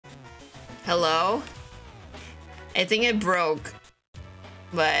Hello? I think it broke.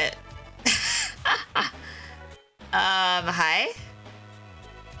 But... hi?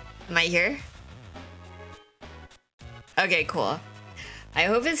 Am I here? Okay, cool. I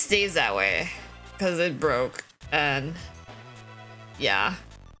hope it stays that way. Because it broke. And... yeah.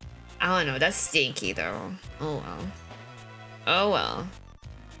 I don't know, that's stinky though. Oh well. Oh well.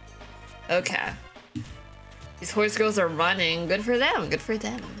 Okay. These horse girls are running. Good for them. Good for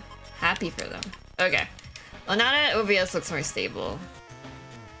them. Happy for them. Okay. Well, now that OBS looks more stable,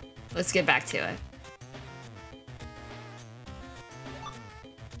 let's get back to it.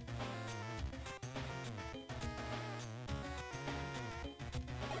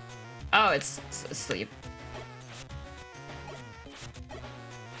 Oh, it's asleep.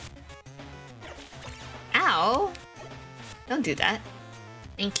 Ow! Don't do that.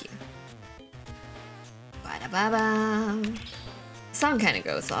 Thank you. Ba-da-ba-ba. Song kind of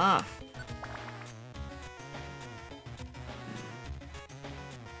goes off.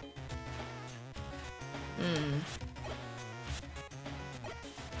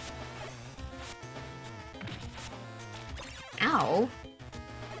 Ow.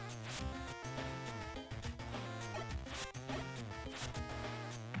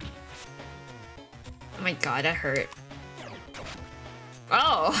 Oh my god, that hurt.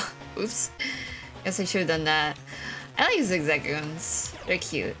 Oh! Oops. Guess I should have done that. I like zigzagoons. They're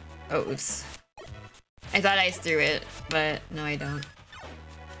cute. Oh, oops. I thought I threw it, but no, I don't.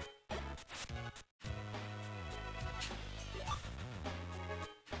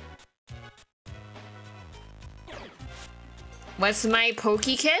 What's my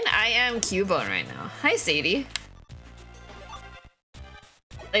Pokekin? I am Cubone right now. Hi, Sadie.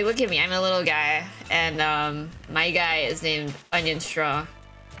 Like, look at me. I'm a little guy, and my guy is named Onion Straw.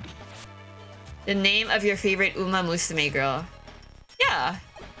 The name of your favorite Uma Musume girl? Yeah.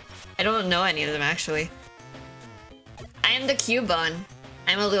 I don't know any of them, actually. I am the Cubone.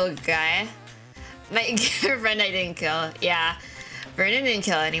 I'm a little guy. My girlfriend I didn't kill. Yeah. Vernon didn't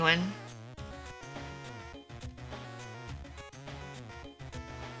kill anyone.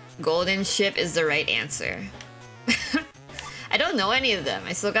 Golden Ship is the right answer. I don't know any of them.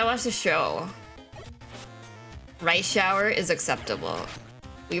 I still gotta watch the show. Rice Shower is acceptable.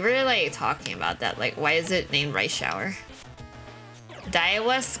 We were like talking about that. Like, why is it named Rice Shower?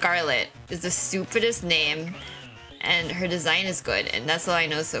 Daiwa Scarlet is the stupidest name, and her design is good, and that's all I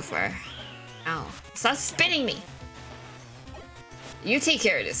know so far. Ow. Stop spinning me! You take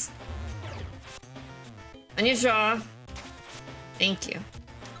care of this. Onion Straw. Thank you.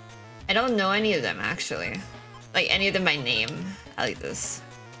 I don't know any of them, actually. Like, any of them by name. I like this.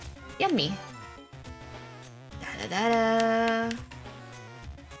 Yummy. Da-da-da-da.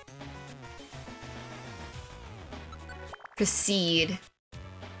 Proceed.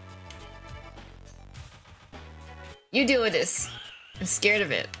 You deal with this. I'm scared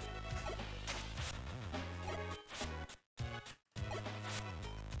of it.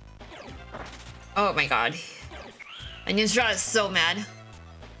 Oh my god. Onion Straw is so mad.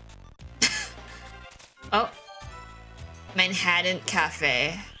 Oh. Manhattan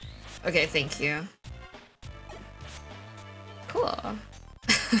Cafe. Okay, thank you. Cool.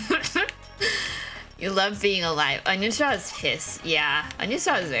 You love being alive. Onion Straw is pissed. Yeah, Onion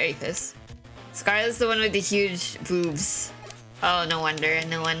Straw is very pissed. Scarlet's the one with the huge boobs. Oh, no wonder,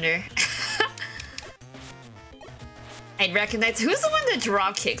 no wonder. I'd recognize- who's the one that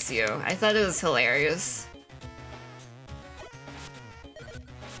drop kicks you? I thought it was hilarious.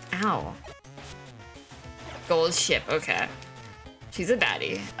 Ow. Gold Ship, okay. She's a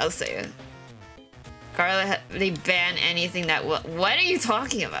baddie, I'll say it. Scarlet, they ban anything that will- what are you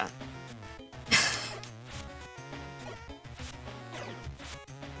talking about?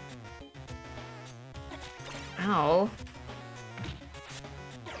 Ow.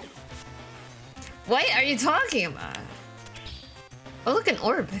 What are you talking about? Oh, look, an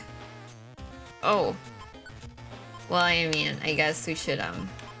orb. Oh. Well, I mean, I guess we should,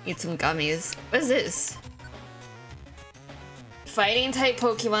 eat some gummies. What is this? Fighting type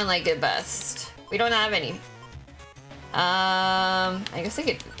Pokemon like it best. We don't have any. I guess I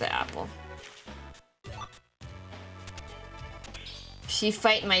could do the apple. She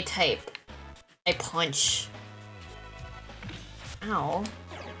fight my type. I punch. Ow.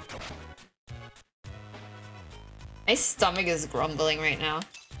 My stomach is grumbling right now.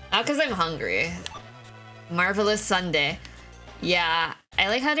 Not because I'm hungry. Marvelous Sunday. Yeah, I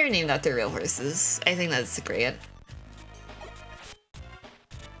like how they're named after real horses. I think that's great.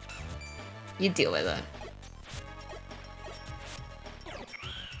 You deal with it.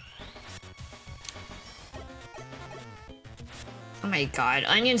 Oh my god.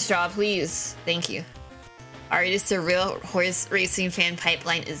 Onion straw, please. Thank you. Artist, a real horse racing fan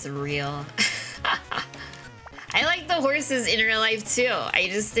pipeline is real. I like the horses in real life too. I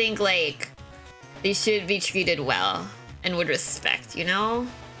just think like they should be treated well and with respect, you know?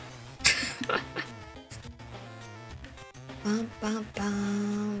 Bum, bum,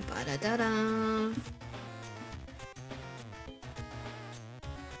 bum, ba-da-da-da.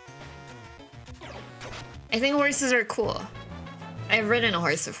 I think horses are cool. I've ridden a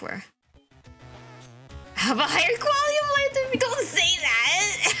horse before. Have a higher quality of life than me? Don't say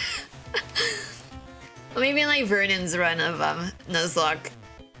that! Well, maybe like Vernon's run of Nuzlocke.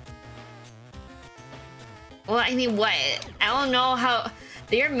 Well, I mean, what? I don't know how...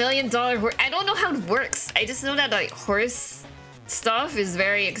 They're $1 million horse. I don't know how it works. I just know that like horse stuff is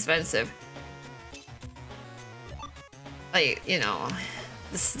very expensive. Like, you know,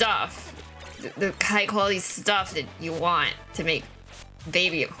 the stuff. The high quality stuff that you want to make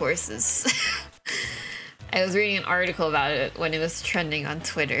baby horses. I was reading an article about it when it was trending on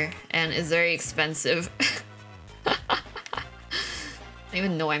Twitter, and it's very expensive. I don't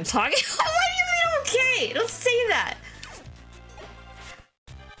even know what I'm talking about. Why do you mean okay? Don't say that.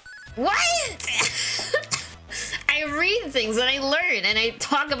 What? I read things and I learn, and I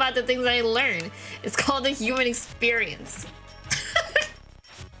talk about the things that I learn. It's called the human experience.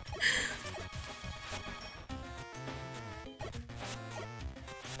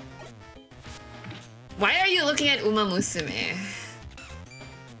 Why are you looking at Uma Musume?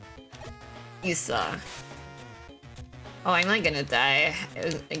 Isa. Oh, I'm not gonna die.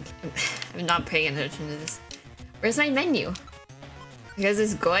 I'm not paying attention to this. Where's my menu? Because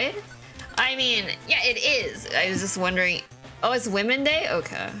it's good? I mean, yeah, it is. I was just wondering. Oh, it's Women Day?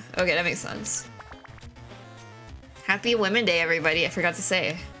 Okay. Okay, that makes sense. Happy Women Day, everybody. I forgot to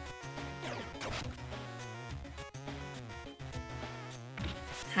say.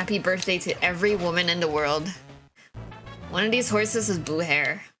 Happy birthday to every woman in the world. One of these horses has blue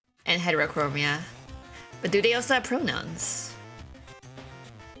hair and heterochromia. But do they also have pronouns?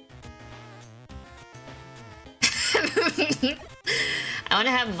 I want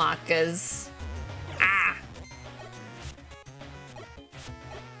to have Makas. Ah!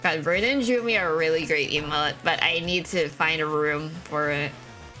 God, Vernon drew me a really great emote, but I need to find a room for it.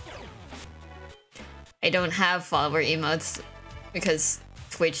 I don't have follower emotes because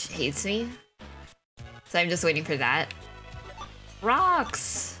Twitch hates me. So I'm just waiting for that.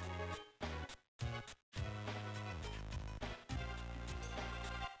 Rocks!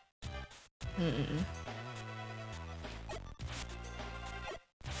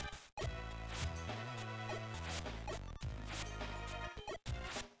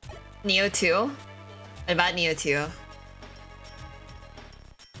 Neo 2? What about Neo 2?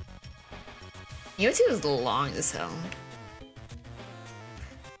 Neo 2 is long as hell.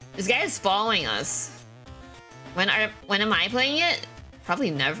 This guy is following us. When am I playing it?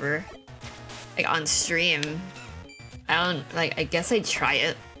 Probably never. Like on stream. I guess I'd try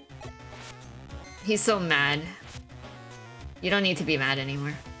it. He's so mad. You don't need to be mad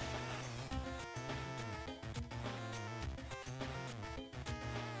anymore.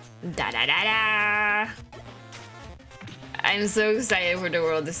 Da da da da! I'm so excited for the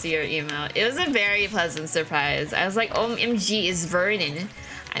world to see your email. It was a very pleasant surprise. I was like, OMG, is Vernon.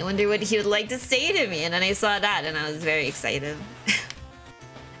 I wonder what he would like to say to me. And then I saw that and I was very excited.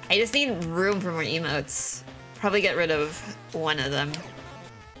 I just need room for more emotes. Probably get rid of one of them.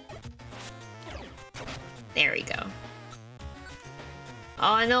 There we go.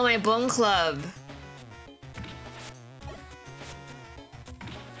 Oh no, my bone club.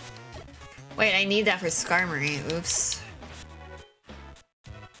 Wait, I need that for Skarmory. Oops.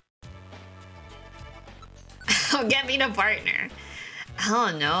 Oh, get me the partner.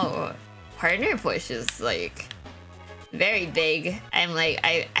 Oh no. Partner push is like very big. I'm like,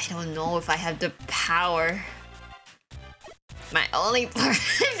 I don't know if I have the power. My only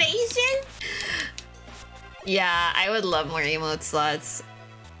motivation? Yeah, I would love more emote slots.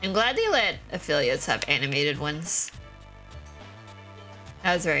 I'm glad they let affiliates have animated ones.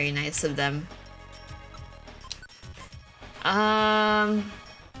 That was very nice of them.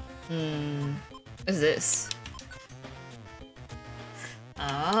 What's this?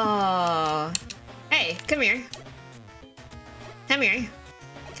 Oh. Hey, come here. Come here.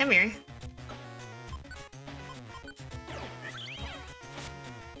 Come here.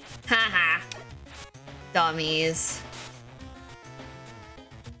 Haha. Dummies.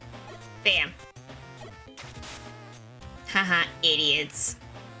 Bam. Haha, idiots.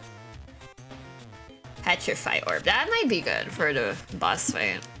 Petrify Orb. That might be good for the boss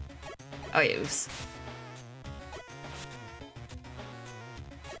fight. Oh, yeah, oops.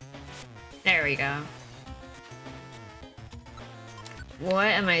 There we go. What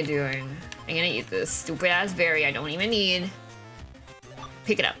am I doing? I'm gonna eat this stupid ass berry I don't even need.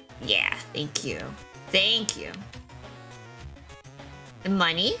 Pick it up. Yeah, thank you. Thank you. The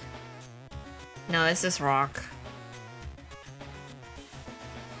money? No, it's just rock.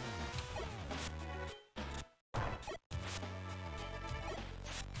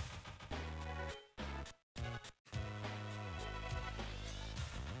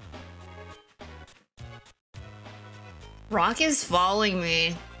 Rock is following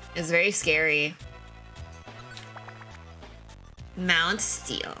me. It's very scary. Mount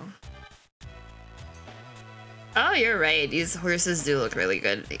Steel. Oh, you're right. These horses do look really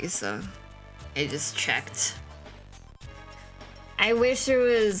good. So I just checked. I wish there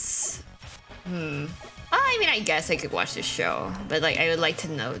was... Well, I mean, I guess I could watch the show, but like, I would like to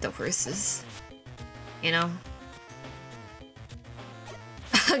know the horses. You know?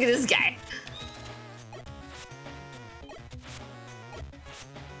 Look at this guy.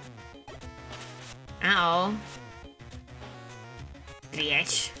 Ow.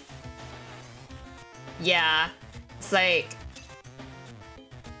 Bitch. Yeah. It's like...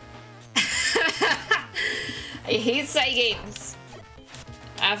 I hate side games.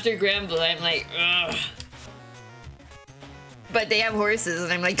 After Granblue, I'm like, ugh. But they have horses,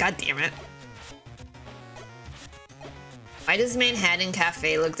 and I'm like, god damn it. Why does Manhattan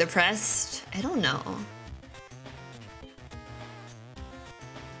Cafe look depressed? I don't know.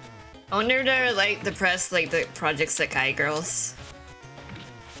 I wonder if they're like depressed like the Project Sekai girls.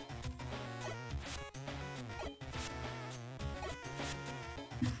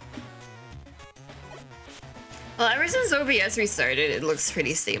 Well, ever since OBS restarted, it looks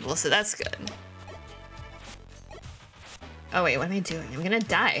pretty stable, so that's good. Oh wait, what am I doing? I'm gonna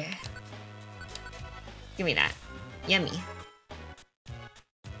die. Give me that. Yummy.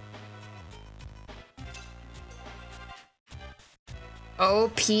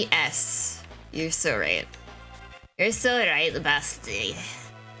 OPS. You're so right. You're so right, bestie.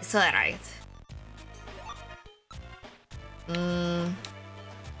 You're so right. Come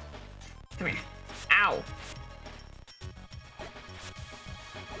here. Ow.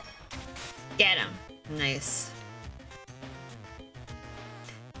 Get him. Nice.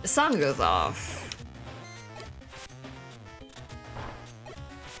 The song goes off.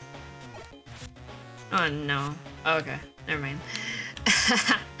 Oh no. Oh, okay. Never mind.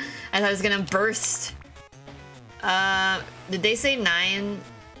 I thought it was gonna burst. Did they say 9?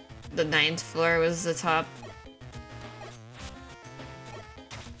 The 9th floor was the top?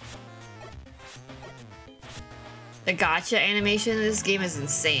 The gacha animation in this game is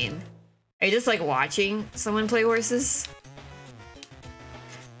insane. Are you just like watching someone play horses?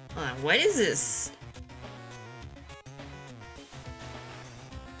 Hold on, what is this?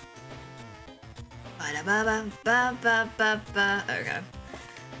 Okay.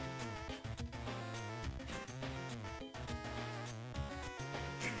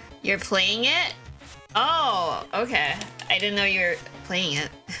 You're playing it? Oh, okay. I didn't know you were playing it.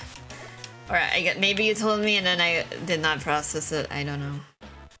 Alright, I get maybe you told me and then I did not process it. I don't know.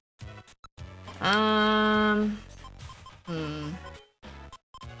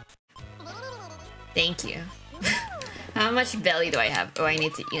 Thank you. How much belly do I have? Oh, I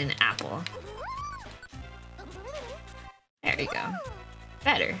need to eat an apple. There we go.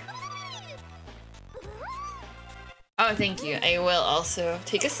 Better. Oh, thank you. I will also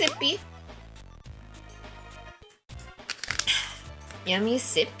take a sippy. Yummy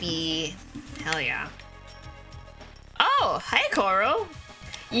sippy. Hell yeah. Oh, hi, Koro.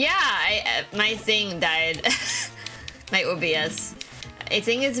 Yeah, my thing died. My OBS. I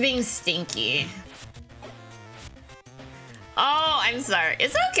think it's being stinky. Oh, I'm sorry.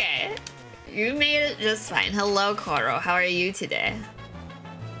 It's okay. You made it just fine. Hello, Koro. How are you today?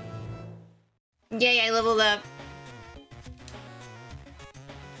 Yay, I leveled up.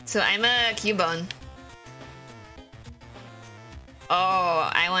 So I'm a Cubone. Oh,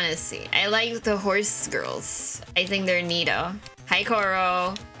 I want to see. I like the horse girls. I think they're neato. Hi,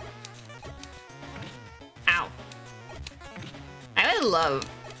 Koro. Ow. I would love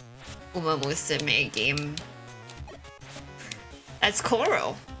Uma Musume game. That's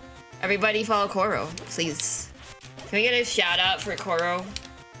Koro. Everybody follow Koro, please. Can we get a shout out for Koro?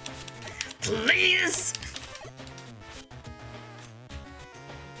 Please!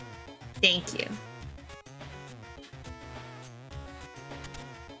 Thank you.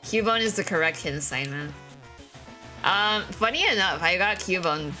 Cubone is the correct hit assignment. Funny enough, I got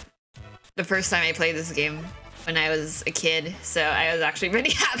Cubone the first time I played this game when I was a kid, so I was actually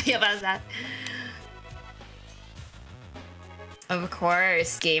pretty happy about that. Of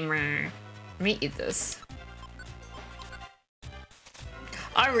course, gamer. Let me eat this.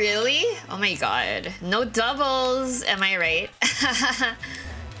 Oh, really? Oh my god. No doubles, am I right?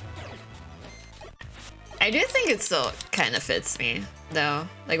 I do think it still kind of fits me, though.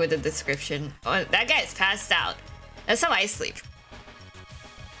 Like with the description. Oh, that guy's passed out. That's how I sleep.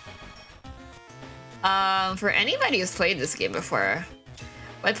 For anybody who's played this game before,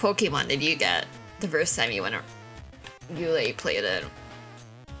 what Pokemon did you get the first time you played it?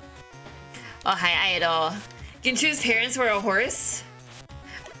 Oh, hi, Idol. You can choose parents or a horse?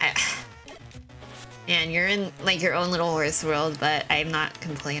 Man, you're in like your own little horse world, but I'm not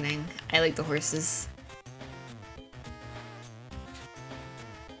complaining. I like the horses.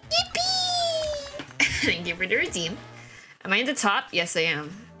 Yippee! Thank you for the redeem. Am I in the top? Yes, I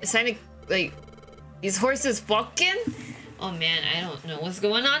am. It's kind of like these horses walking. Oh man, I don't know what's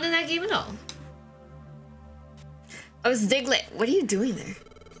going on in that game at all. Oh, it's Diglett. What are you doing there?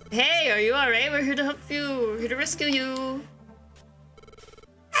 Hey, are you alright? We're here to help you. We're here to rescue you.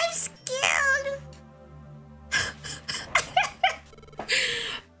 I'm scared.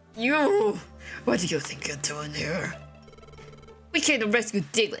 You! What do you think you're doing here? We came to rescue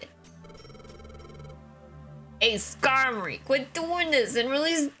Diglett. Hey, Skarmory, quit doing this and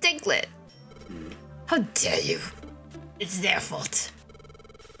release Diglett. How dare you? It's their fault.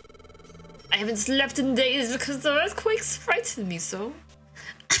 I haven't slept in days because the earthquakes frightened me so.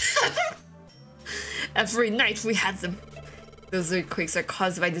 Every night we had them. Those earthquakes are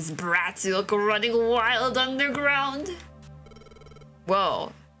caused by these brats who look running wild underground.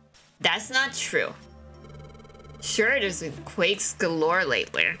 Whoa, that's not true. Sure, there's been quakes galore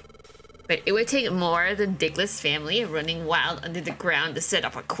lately, but it would take more than Diglett's family running wild under the ground to set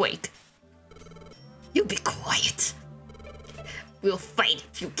up a quake. You be quiet. We'll fight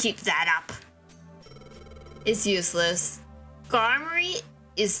if you keep that up. It's useless. Skarmory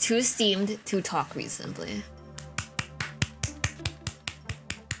is too steamed to talk reasonably.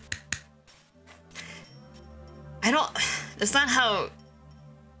 That's not how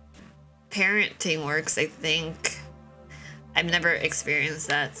parenting works, I think. I've never experienced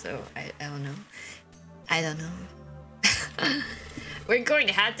that, so I don't know. I don't know. We're going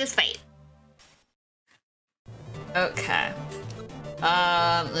to have to fight. Okay.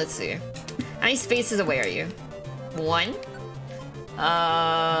 Let's see. How many spaces away are you? 1.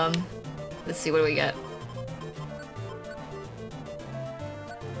 Let's see, what do we get?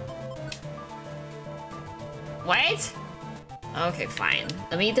 What? Okay, fine.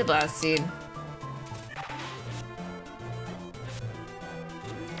 Let me eat the blast seed.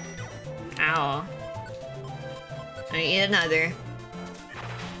 Ow. Let me eat another.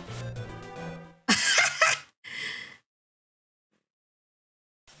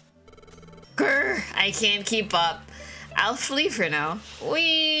 Grr, I can't keep up. I'll flee for now.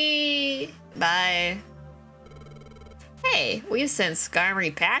 Whee! Bye. Hey, we sent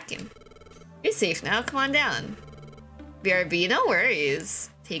Skarmory packing. You're safe now, come on down. BRB, no worries.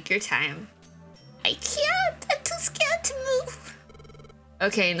 Take your time. I can't, I'm too scared to move.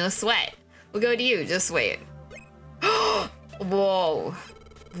 Okay, no sweat. We'll go to you, just wait. Whoa.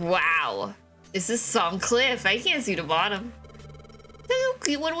 Wow. This is some cliff, I can't see the bottom.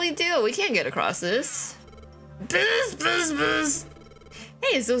 What do we do? We can't get across this. Buzz, buzz, buzz.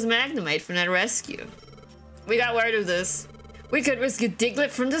 Hey, it's those Magnemite from that rescue. We got word of this. We could rescue Diglett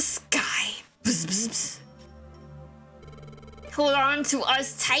from the sky. Buzz, buzz, buzz. Hold on to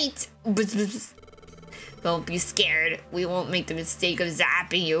us tight. Buzz, buzz, buzz. Don't be scared. We won't make the mistake of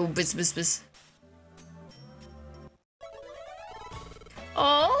zapping you. Buzz, buzz, buzz.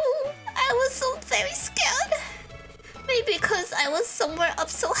 Oh, I was so very scared. Maybe because I was somewhere up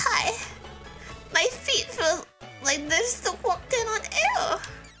so high. My feet feel like they're still walking on air.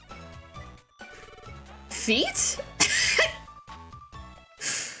 Feet?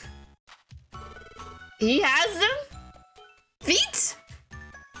 He has them? Feet?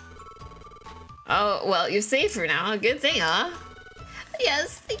 Oh, well, you're safer now. Good thing, huh?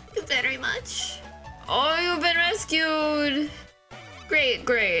 Yes, thank you very much. Oh, you've been rescued. Great,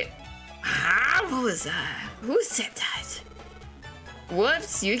 great. Ah, what was that? Who said that?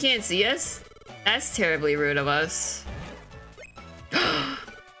 Whoops, you can't see us? That's terribly rude of us.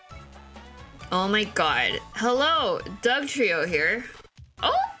 Oh my god. Hello, Doug Trio here.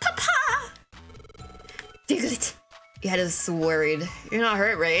 Oh, Papa! Diglett, you had us worried. You're not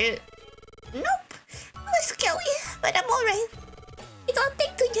hurt, right? Nope. It was scary, but I'm alright. You got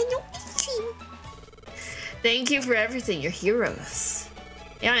take to the new team. Thank you for everything, you're heroes.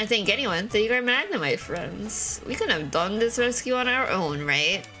 You don't want to thank anyone, thank our Magnemite friends. We couldn't have done this rescue on our own,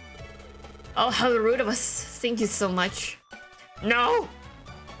 right? Oh, how rude of us. Thank you so much. No!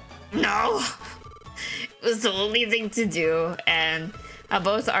 No! It was the only thing to do, and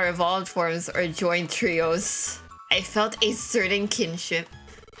both our evolved forms are joined trios. I felt a certain kinship.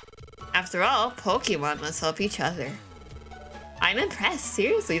 After all, Pokemon must help each other. I'm impressed,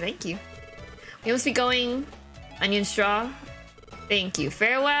 seriously, thank you. We must be going. Onion Straw. Thank you.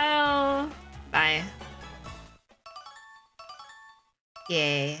 Farewell. Bye.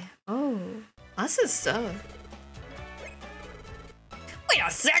 Yay. Oh, lots of stuff. Wait a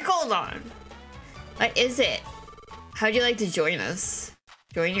sec, hold on. What is it? How'd you like to join us?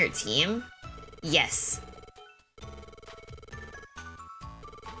 Join your team? Yes.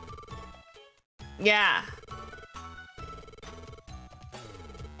 Yeah.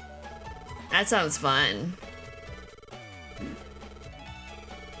 That sounds fun.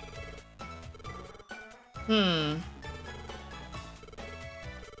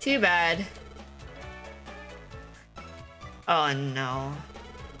 Too bad. Oh no.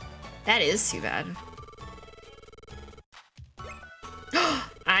 That is too bad.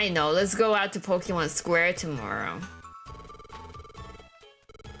 I know, let's go out to Pokemon Square tomorrow.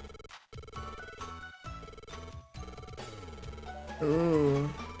 Ooh.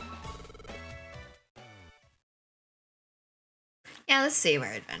 Yeah, let's save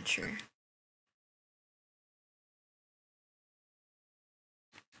our adventure.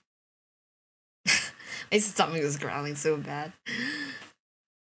 My stomach was growling so bad.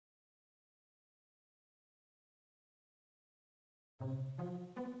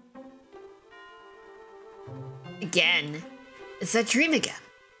 Again. It's that dream again.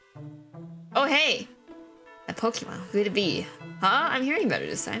 Oh, hey. A Pokemon. Who'd it be? Huh? I'm hearing better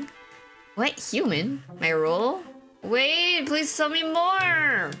this time. What? Human? My role? Wait, please tell me more.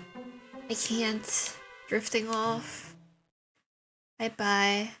 I can't. Drifting off.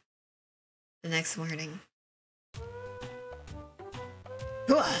 Bye-bye. The next morning.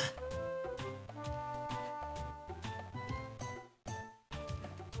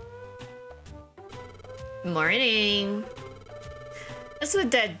 Morning. What's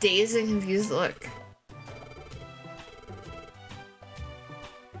with that dazed and confused look?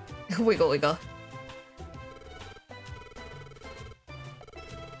 Wiggle, wiggle.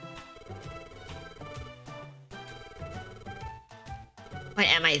 What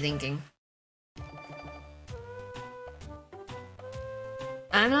am I thinking?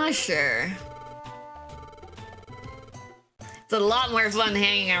 I'm not sure. It's a lot more fun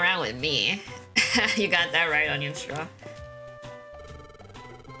hanging around with me. You got that right, Onion Straw.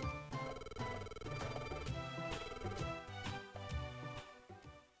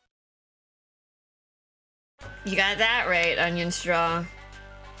 You got that right, Onion Straw.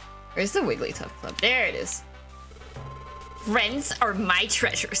 Where's the Wigglytuff Club? There it is. Friends are my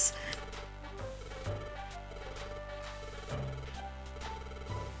treasures.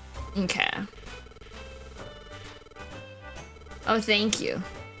 Okay. Oh, thank you.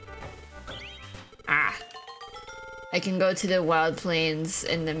 Ah. I can go to the Wild Plains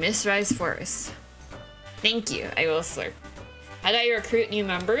in the Mistrise Forest. Thank you, I will, slurp. How do I recruit new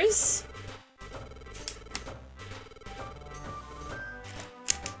members?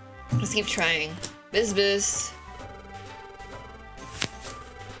 Let's keep trying. Biz.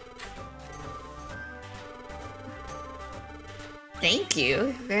 Thank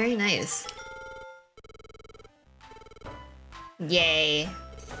you. Very nice. Yay.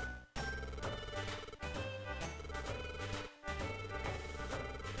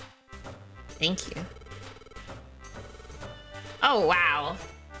 Thank you. Oh, wow.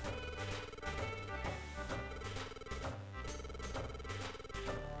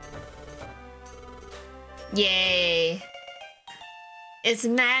 Yay. It's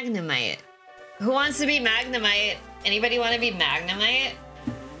Magnemite. Who wants to be Magnemite? Anybody want to be Magnemite?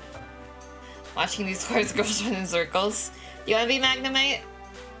 Watching these cards go run in circles. You want to be Magnemite?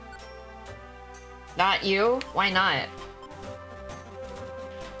 Not you? Why not?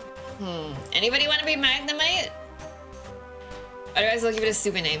 Anybody want to be Magnemite? Otherwise, I'll give it a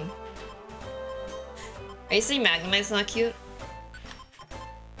stupid name. Are you saying Magnemite's not cute?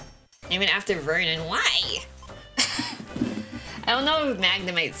 Name it after Vernon. Why? I don't know if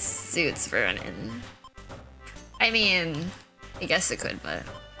Magnemite suits Vernon. I mean, I guess it could, but...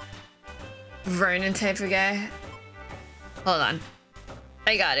 Vernon type of guy? Hold on.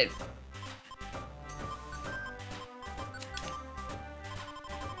 I got it.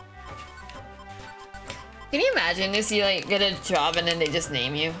 Can you imagine if you like get a job and then they just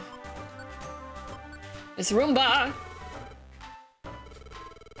name you? It's Roomba!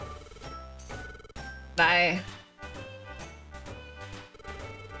 Bye.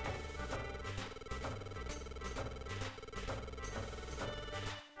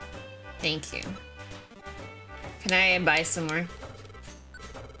 Thank you. Can I buy some more?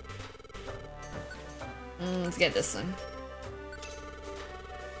 Let's get this one.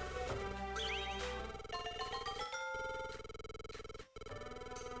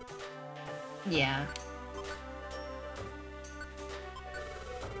 Yeah.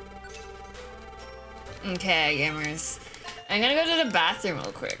 Okay, gamers. I'm gonna go to the bathroom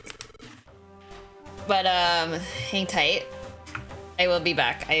real quick. But, hang tight. I will be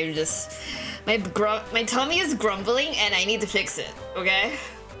back. I just... My tummy is grumbling and I need to fix it, okay?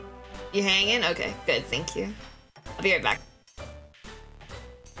 You hanging? Okay, good, thank you. I'll be right back.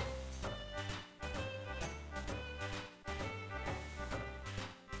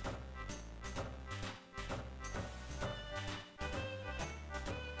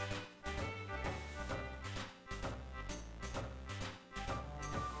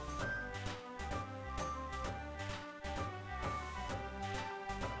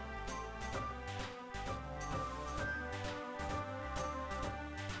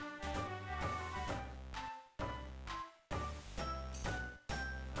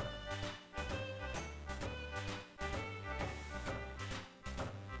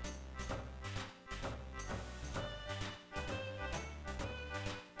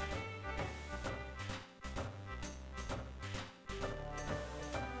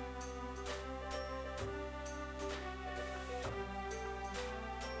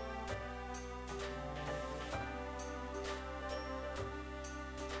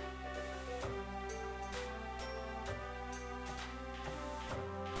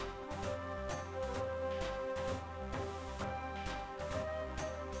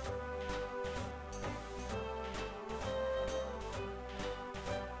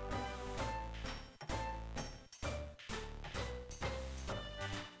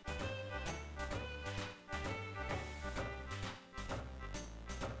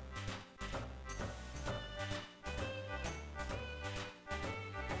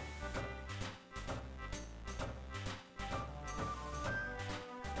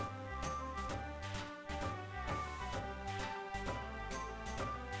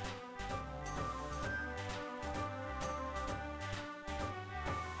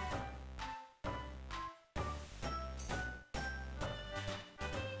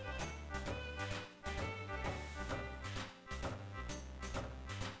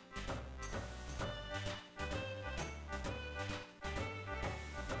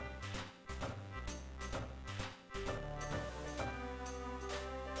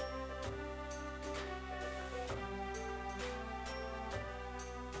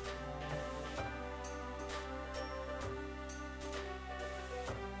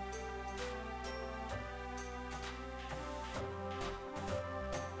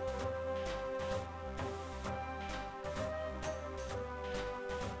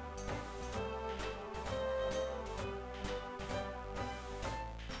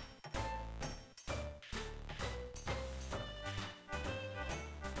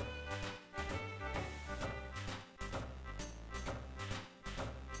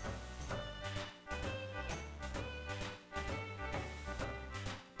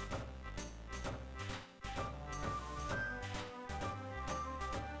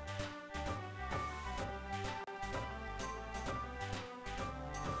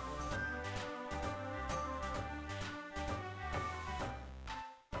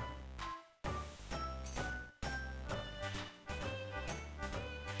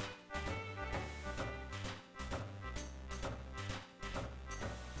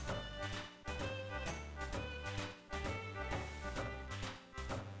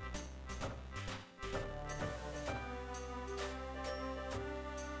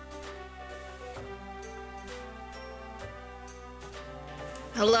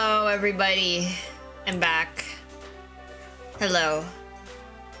 Hello, everybody. I'm back. Hello.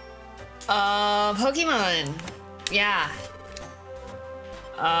 Pokemon. Yeah.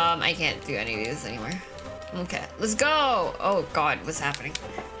 I can't do any of these anymore. Okay, let's go. Oh God, what's happening?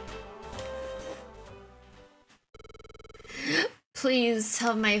 Please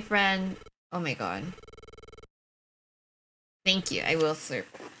tell my friend. Oh my God. Thank you. I will, sir.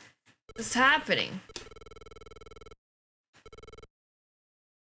 What's happening?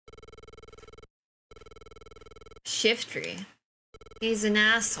 Shiftry. He's an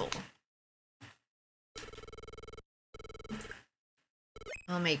asshole.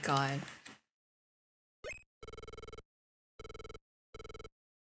 Oh my God.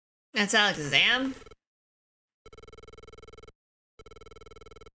 That's Alakazam?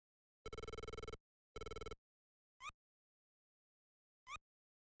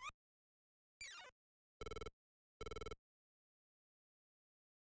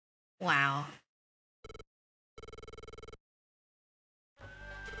 Wow.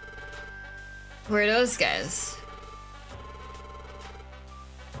 Who are those guys?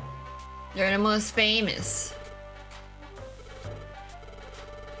 They're the most famous.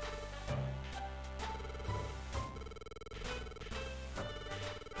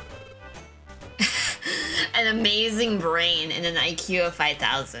 An amazing brain and an IQ of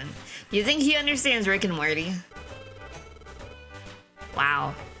 5,000. Do you think he understands Rick and Morty?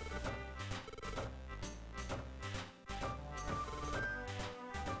 Wow.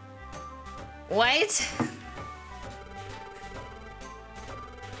 What?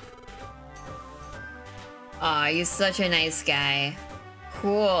 Aw, he's such a nice guy.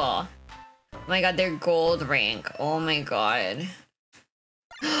 Cool. Oh my god, they're gold rank. Oh my god.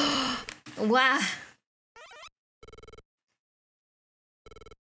 Wow.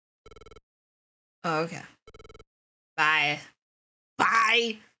 Oh, okay. Bye.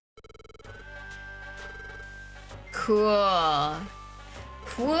 Bye! Cool.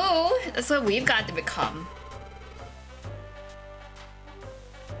 Cool. That's what we've got to become.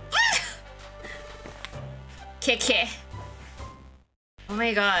 Keke. Oh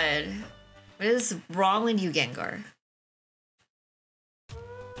my god. What is wrong with you, Gengar?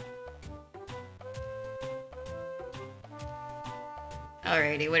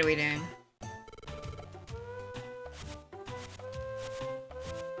 Alrighty, what are we doing?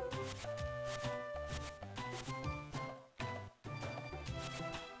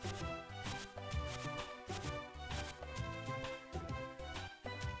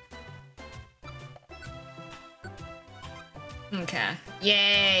 Okay.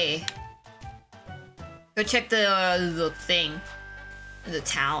 Yay! Go check the thing. The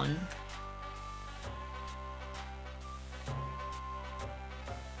town.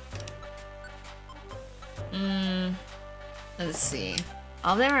 Let's see.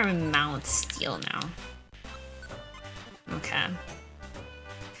 All of them are Mount Steel now. Okay.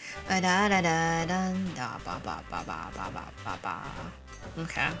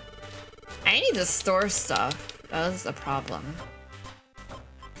 Okay. I need to store stuff. That was a problem.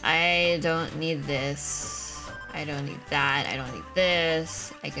 I don't need this. I don't need that. I don't need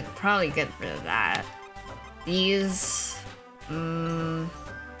this. I can probably get rid of that. These...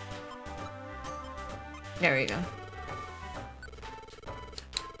 There we go.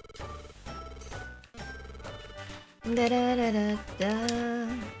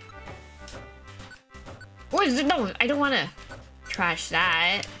 What is it? No, I don't want to trash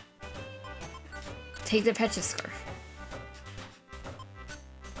that. Take the Pecha Scarf.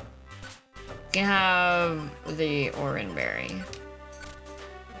 You can have the Oran Berry.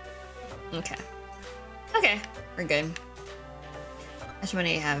 Okay. Okay, we're good. How much money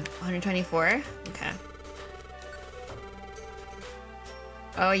do you have? 124? Okay.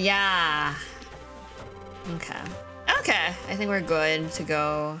 Oh, yeah. Okay. Okay, I think we're good to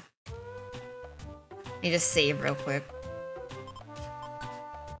go. Let me just save real quick.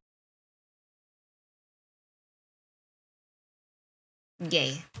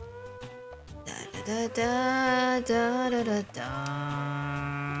 Yay. Da da da da da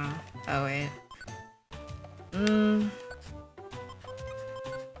da. Oh wait.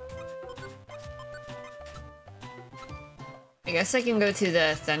 I guess I can go to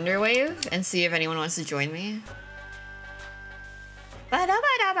the Thunder Wave and see if anyone wants to join me.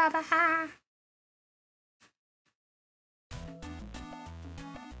 Ba-da-ba-da-ba-ba-ha.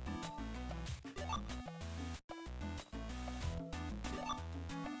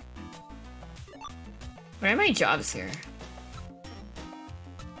 What are my jobs here?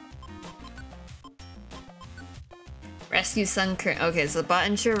 Rescue Sun Current. Okay, so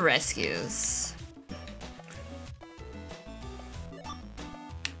Botensure rescues.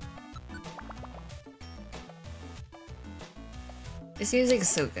 This music is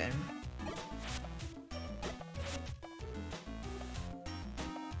so good.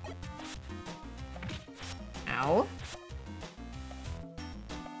 Ow.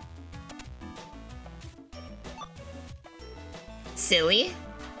 Silly?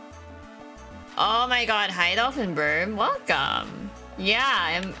 Oh my god, hi Dolphinburb, welcome! Yeah,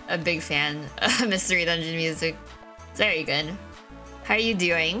 I'm a big fan of Mystery Dungeon music. It's very good. How are you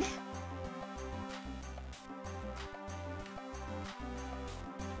doing?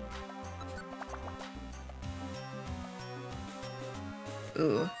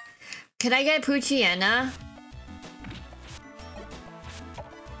 Ooh. Can I get Poochyena?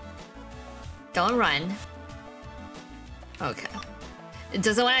 Don't run. Okay. It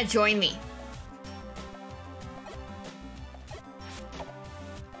doesn't want to join me.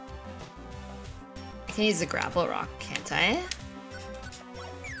 I can use a grapple rock, can't I?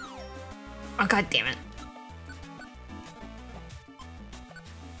 Oh, god damn it.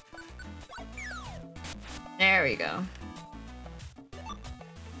 There we go.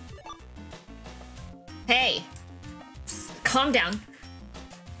 Hey! Calm down.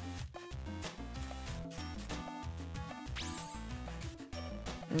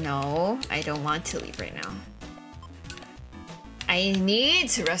 No, I don't want to leave right now. I need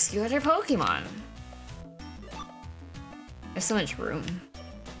to rescue other Pokemon. There's so much room.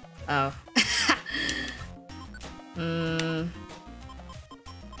 Oh.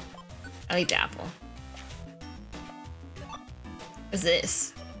 I'll eat the apple. What's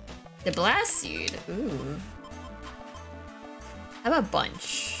this? The blast seed. Ooh. I have a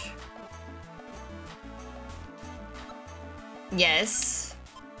bunch. Yes.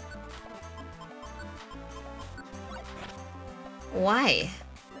 Why?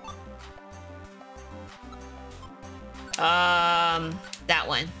 That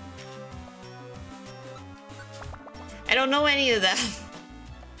one. I don't know any of them.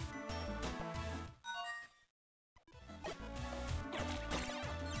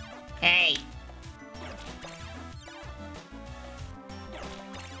 Hey.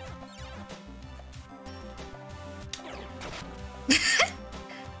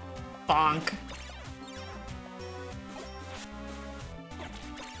 Bonk.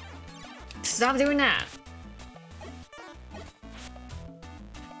 Stop doing that.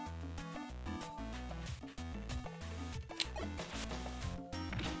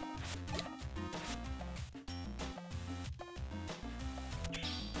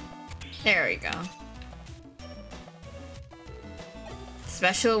 There we go.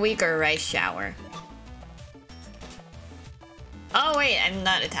 Special week or rice shower? Oh wait, I'm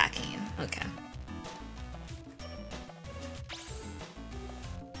not attacking you. Okay.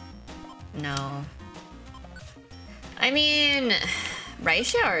 No. I mean,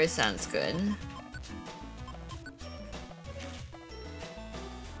 rice shower sounds good.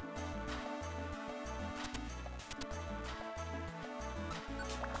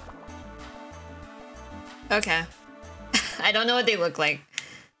 Okay. I don't know what they look like.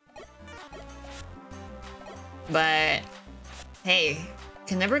 But hey,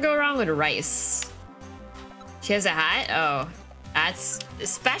 can never go wrong with rice. She has a hat? Oh, that's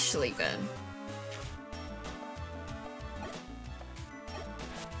especially good.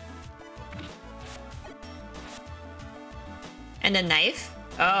 And a knife?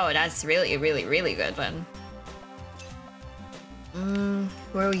 Oh, that's really, really, really good one.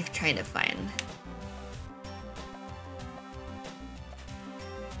 Who are we trying to find?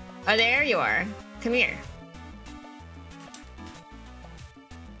 Oh, there you are. Come here.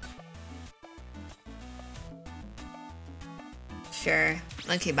 Sure.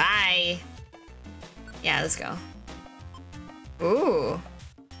 Okay, bye. Yeah, let's go. Ooh.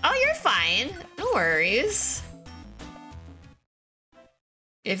 Oh, you're fine. No worries.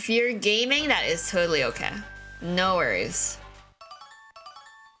 If you're gaming, that is totally okay. No worries.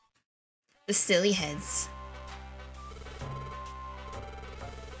 The silly heads.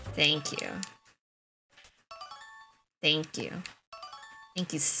 Thank you. Thank you.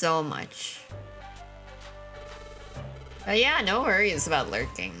 Thank you so much. But yeah, no worries about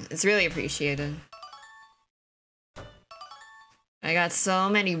lurking. It's really appreciated. I got so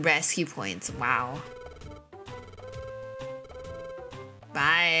many rescue points. Wow.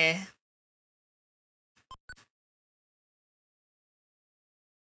 Bye.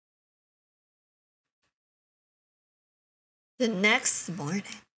 The next morning.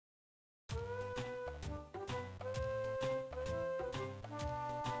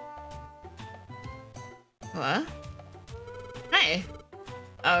 What? Hi.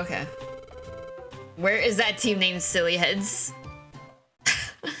 Oh, okay. Where is that team named Silly Heads?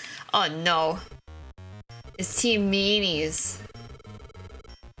 Oh no. It's Team Meanies.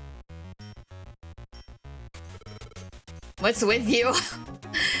 What's with you?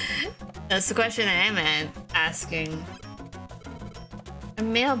 That's the question I am asking. A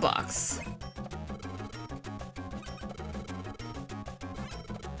mailbox.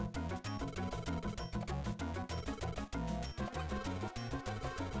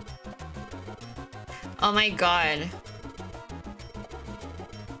 Oh my god.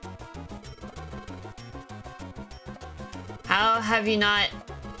 How have you not...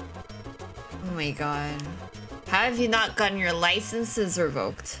 Oh my god. How have you not gotten your licenses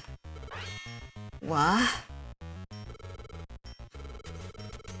revoked? What?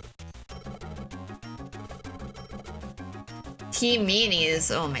 Team Meanies,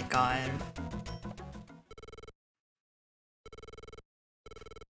 oh my god.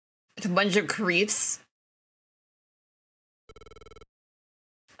 It's a bunch of creeps.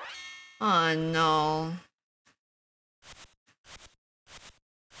 Oh no.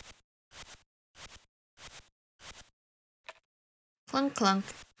 Clunk clunk.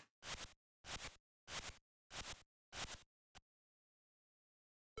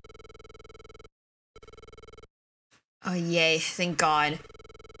 Oh yay, thank God.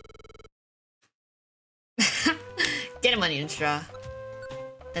 Get him on Intra.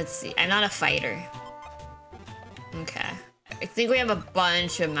 Let's see, I'm not a fighter. Okay. I think we have a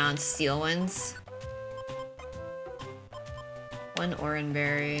bunch of Mount Steel ones. One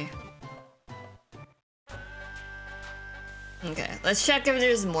Oranberry. Okay, let's check if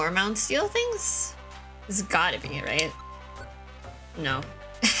there's more Mount Steel things. There's gotta be, right? No.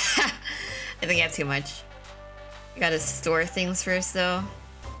 I think I have too much. You gotta store things first, though.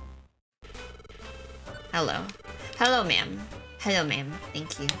 Hello. Hello, ma'am. Hello, ma'am.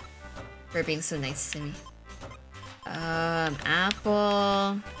 Thank you for being so nice to me.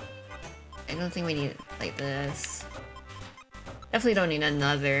 Apple. I don't think we need it like this. Definitely don't need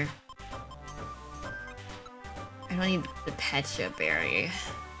another. I don't need the Pecha berry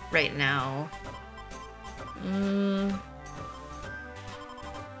right now.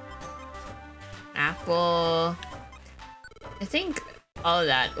 Apple. I think all of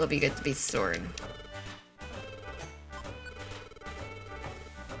that will be good to be stored.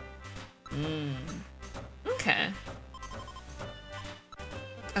 Okay.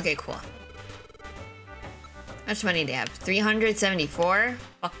 Okay, cool. How much money do you have? 374?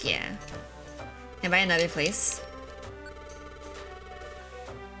 Fuck yeah. Can I buy another place?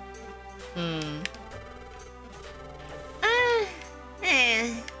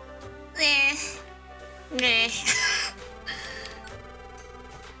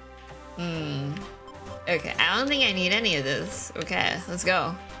 Okay, I don't think I need any of this. Okay, let's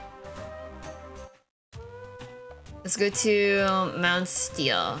go. Let's go to Mount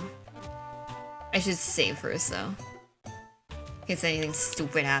Steel. I should save first, though. In case anything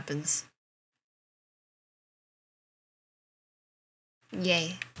stupid happens.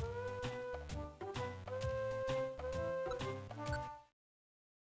 Yay.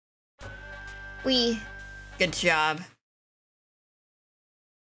 Wee. Good job.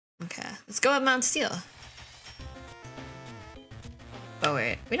 Okay, let's go at Mount Steel. Oh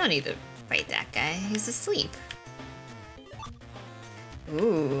wait, we don't need to fight that guy. He's asleep.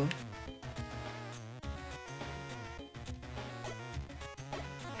 Ooh.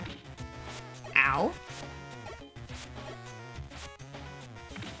 Ow.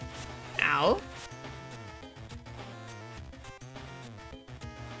 Ow.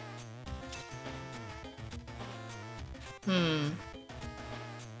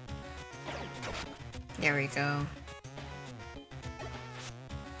 There we go.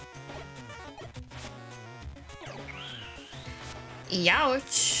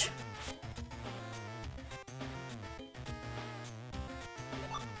 Youch.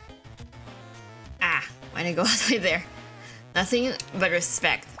 Ah, why'd I go all the way there? Nothing but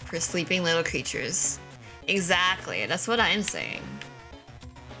respect for sleeping little creatures. Exactly, that's what I'm saying.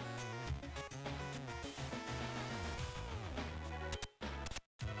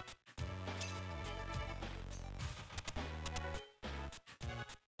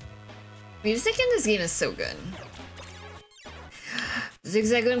 Music in this game is so good.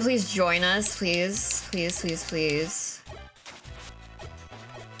 Zigzagoon, please join us, please. Please, please, please.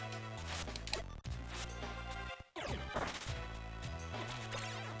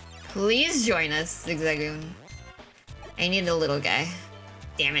 Please join us, Zigzagoon. I need a little guy.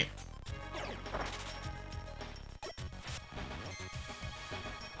 Damn it.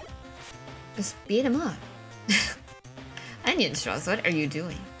 Just beat him up. Onion straws, what are you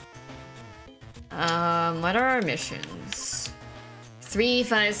doing? What are our missions? 3,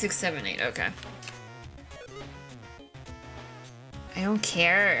 5, 6, 7, 8, okay. I don't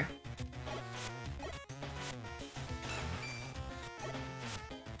care.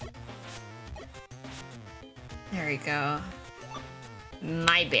 There we go.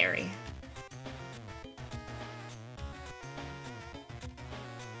 My berry.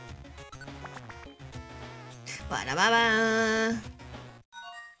 Ba-da-ba-ba.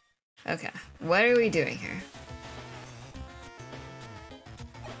 Okay, what are we doing here?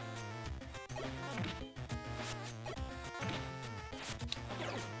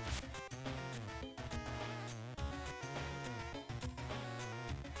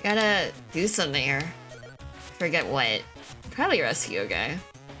 Gotta do something here. Forget what. Probably rescue a guy.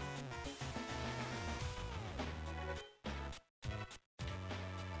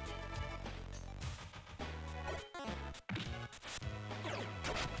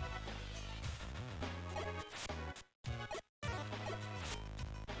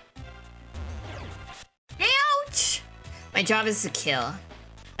 My job is to kill.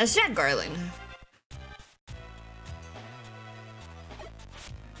 That's Jack Garland.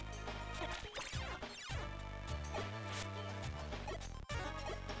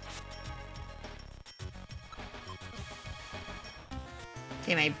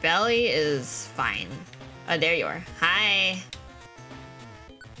 Okay, my belly is fine. Oh, there you are. Hi.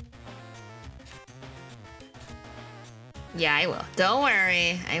 Yeah, I will. Don't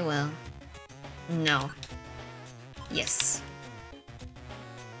worry. I will. No. Yes.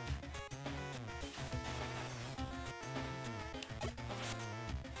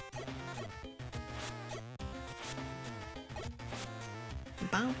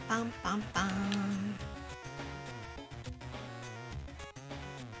 Bum, bum, bum, bum.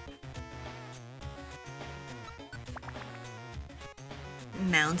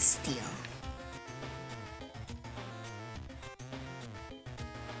 Mount Steel.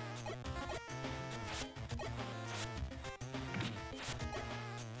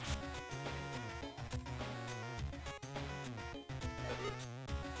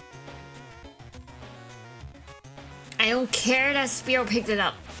 I don't care that Spearow picked it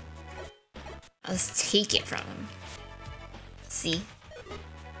up. Let's take it from him. See?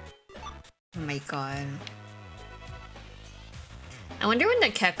 Oh my god. I wonder when the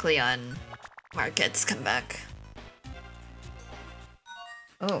Kecleon markets come back.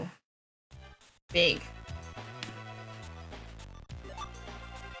 Oh. Big.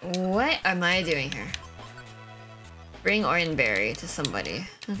 What am I doing here? Bring Oranberry to somebody.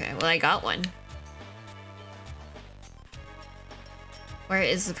 Okay, well I got one. Where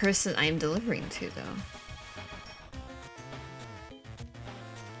is the person I'm delivering to, though?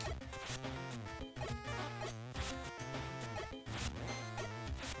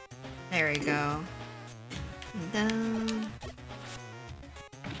 There we go. Down.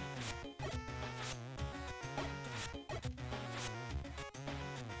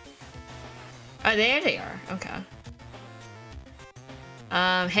 Oh, there they are. Okay.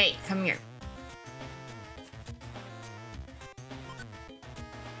 Hey, come here.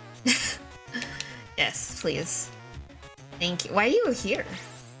 Yes, please. Thank you. Why are you here?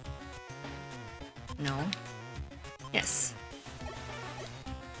 No. Yes.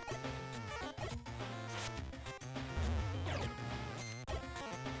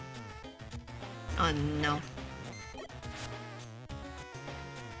 Oh no.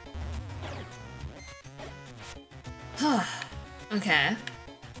 Okay.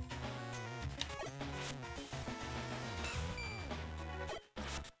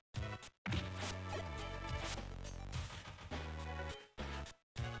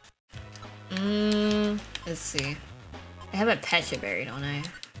 Let's see. I have a Pecha Berry, don't I?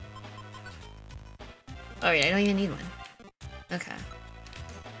 Oh wait, I don't even need one. Okay.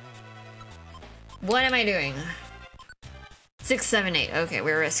 What am I doing? 6, 7, 8. Okay,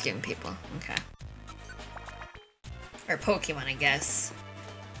 we're rescuing people. Okay. Or Pokemon, I guess.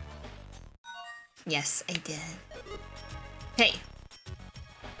 Yes, I did. Hey.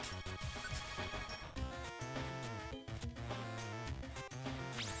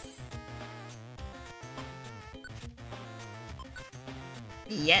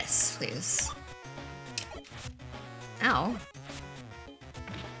 Yes, please. Ow.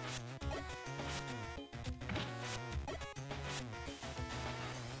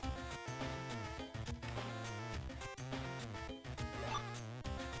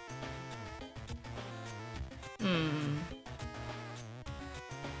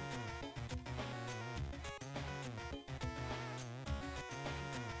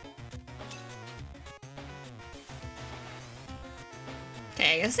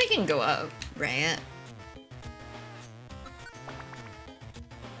 Okay, I guess they can go up, right?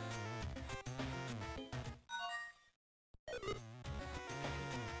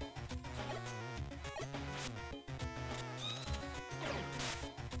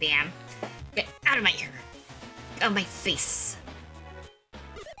 Bam. Get out of my ear. Out of my face.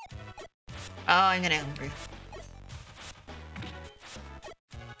 Oh, I'm gonna hungry.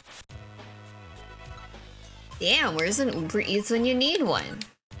 Damn, where's an Uber Eats when you need one?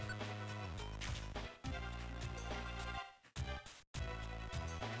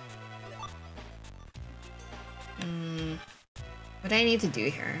 What do I need to do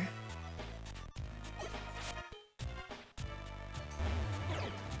here?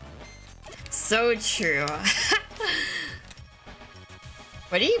 So true.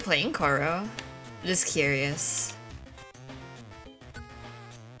 What are you playing, Koro? Just curious.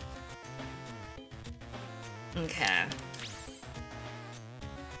 Okay.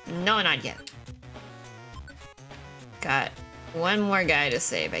 No, not yet. Got one more guy to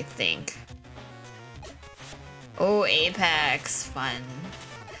save, I think. Oh, Apex, fun.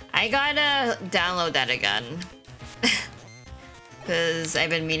 I gotta download that again. Because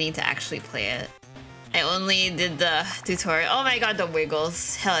I've been meaning to actually play it. I only did the tutorial. Oh my god, the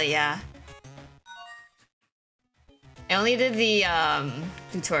wiggles. Hell yeah. I only did the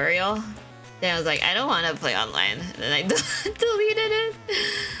tutorial. Then I was like, I don't want to play online. And then I deleted it.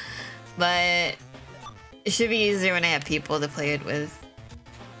 But it should be easier when I have people to play it with.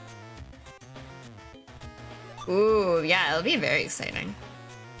 Ooh, yeah, it'll be very exciting.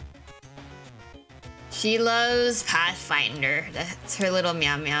 She loves Pathfinder. That's her little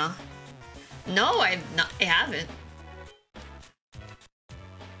meow meow. No, I haven't.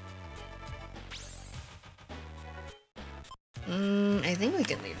 I think we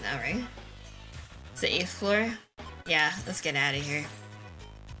can leave now, right? It's the 8th floor? Yeah, let's get out of here.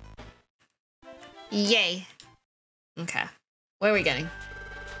 Yay! Okay. What are we getting?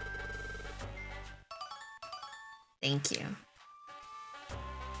 Thank you.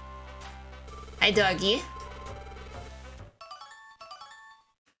 Hi, doggy.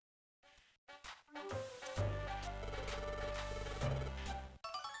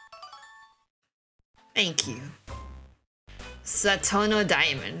 Thank you. Satono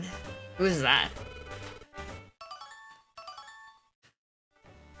Diamond. Who's that?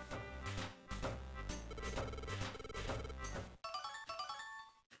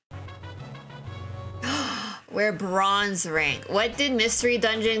 We're bronze rank. What did Mystery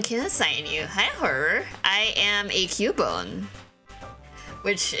Dungeon Kin assign you? Hi, Horror. I am a Cubone.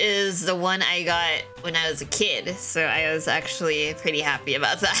 Which is the one I got when I was a kid. So I was actually pretty happy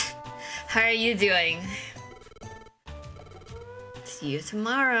about that. How are you doing? See you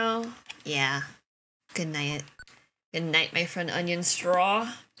tomorrow. Yeah. Good night. Good night, my friend Onion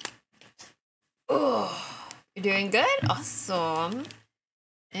Straw. Oh, you're doing good? Awesome.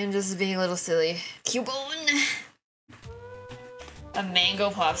 I'm just being a little silly. Cubone! A mango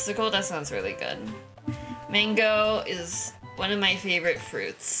popsicle? That sounds really good. Mango is one of my favorite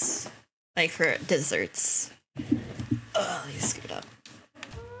fruits. Like for desserts. Ugh, let me scoot up.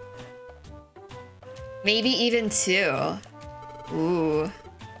 Maybe even 2. Ooh.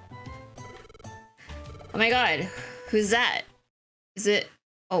 Oh my god. Who's that? Is it...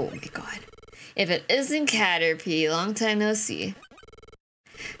 Oh my god. If it isn't Caterpie, long time no see.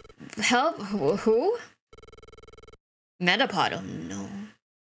 Help? Who? Metapod. Oh no.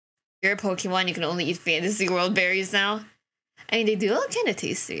 You're a Pokemon, you can only eat Fantasy World berries now? I mean, they do look kind of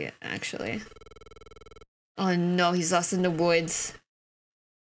tasty, actually. Oh no, he's lost in the woods.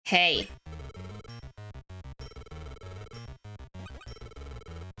 Hey.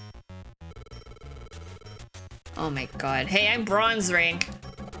 Oh my god. Hey, I'm bronze rank.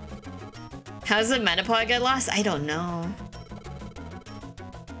 How does the Metapod get lost? I don't know.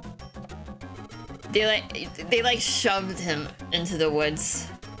 They like shoved him into the woods.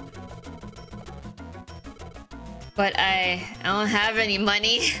 But I don't have any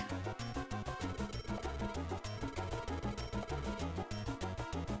money.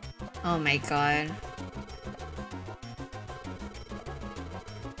 Oh my god.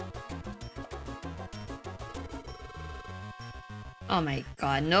 Oh my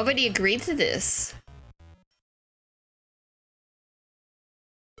god, nobody agreed to this.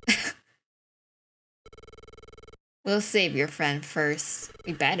 We'll save your friend first.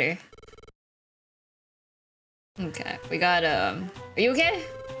 We better. Okay, we got, are you okay?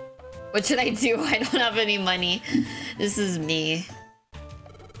 What should I do? I don't have any money. This is me.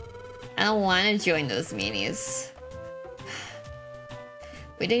 I don't want to join those meanies.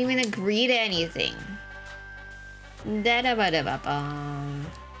 We didn't even agree to anything. Da-da-ba-da-ba-bum.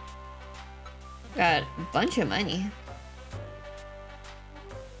 Got a bunch of money.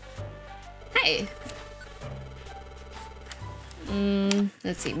 Hi.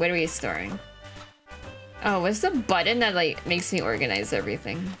 Let's see, what are we storing? Oh, what's the button that like makes me organize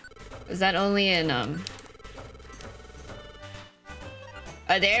everything? Is that only in Oh,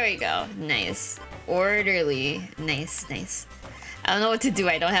 there we go. Nice. Orderly. Nice, nice. I don't know what to do.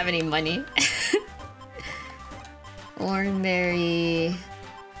 I don't have any money. Oranberry.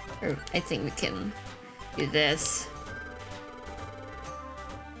 Or I think we can do this.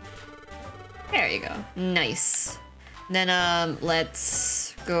 There you go. Nice. Then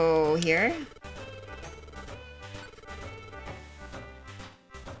let's go here.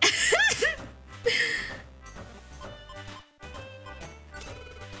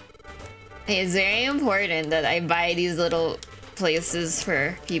 It's very important that I buy these little places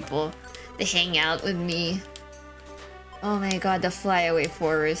for people to hang out with me. Oh my god, the flyaway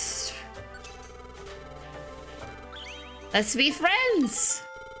forest. Let's be friends!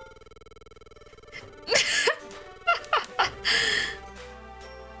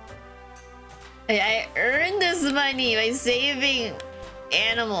 I earned this money by saving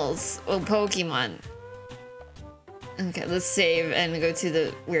animals. Well, Pokemon. Okay, let's save and go to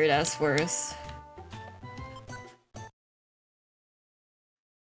the weird-ass forest.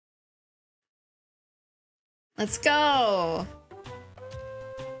 Let's go!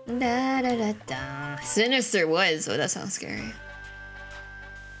 Da da da da. Sinister Woods. Oh, that sounds scary.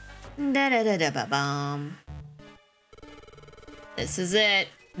 Da da da da ba bum. This is it.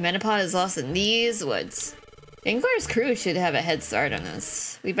 Metapod is lost in these woods. Gengar's crew should have a head start on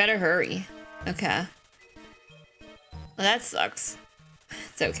us. We better hurry. Okay. Well, that sucks.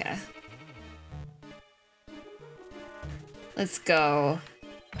 It's okay. Let's go.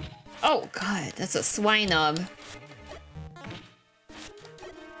 Oh god, that's a Swinub.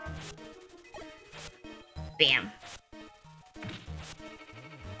 Bam.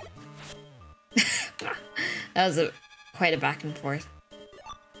 That was quite a back and forth.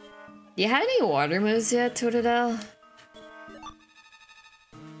 Do you have any water moves yet, Totodile?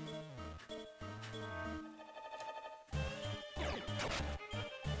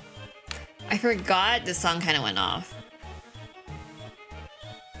 I forgot the song kind of went off.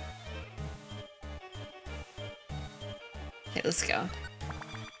 Okay, let's go.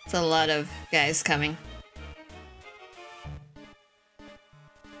 It's a lot of guys coming.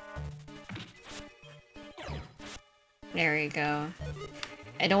 There we go.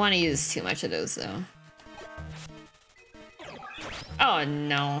 I don't want to use too much of those though. Oh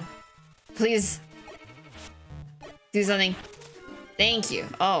no. Please. Do something. Thank you.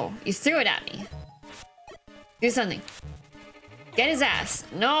 Oh, you threw it at me. Do something. Get his ass.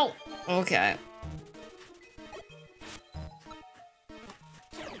 No. Okay.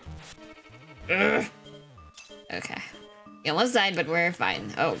 Ugh. Okay. You almost died, but we're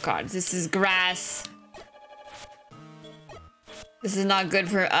fine. Oh god, this is grass. This is not good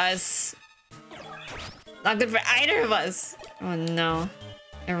for us. Not good for either of us. Oh no.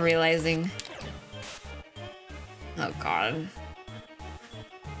 I'm realizing. Oh god.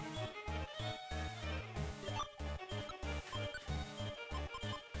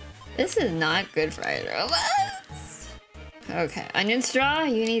 This is not good for either of us. Okay, onion straw,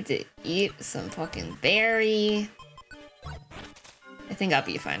 you need to eat some fucking berry. I think I'll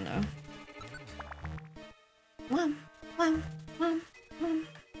be fine though. Wham, wham, wham, wham.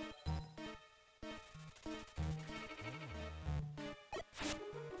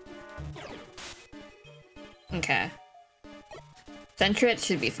 Okay. Sentret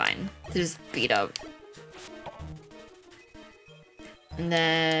should be fine. Just beat up. And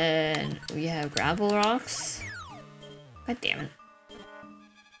then we have gravel rocks. God damn it.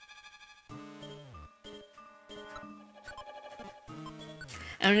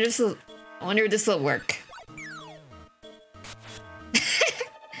 I wonder if this will work.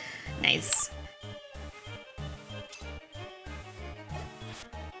 Nice.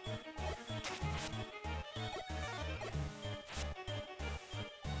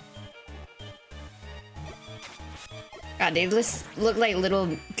 God, they just look like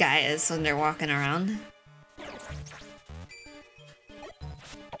little guys when they're walking around.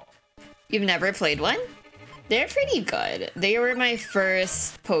 You've never played one? They're pretty good. They were my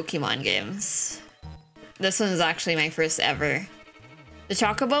first Pokemon games. This one's actually my first ever. The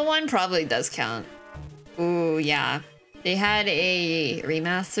Chocobo one probably does count. Ooh, yeah. They had a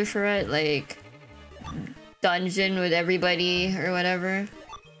remaster for it, like Dungeon with everybody or whatever.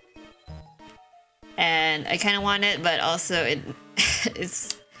 And I kind of want it, but also it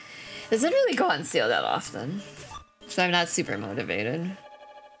doesn't really go on sale that often. So I'm not super motivated.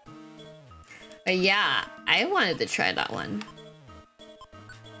 But yeah, I wanted to try that one.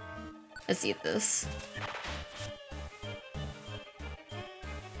 Let's eat this.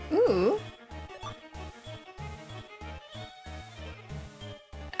 Ooh.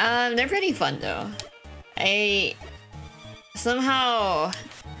 They're pretty fun though. Somehow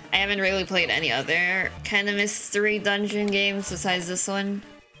I haven't really played any other kind of mystery dungeon games besides this one.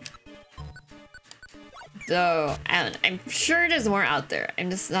 So, I'm sure there's more out there. I'm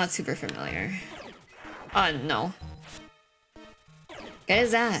just not super familiar. Oh, no. Get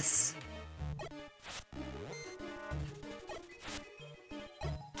his ass.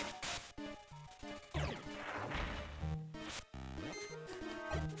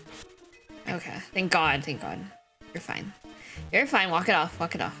 Okay, thank God, thank God. You're fine. You're fine, walk it off,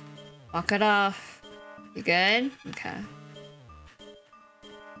 walk it off. Walk it off. You good? Okay.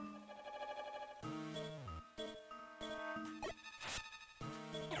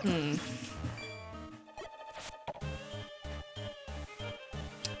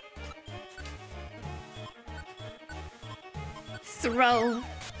 Throw.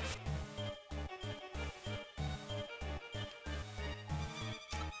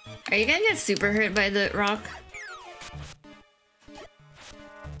 Are you gonna get super hurt by the rock?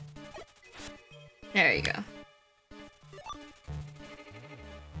 There you go.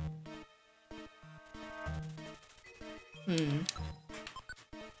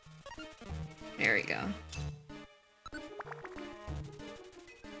 There we go.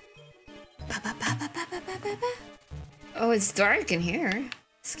 Oh, it's dark in here.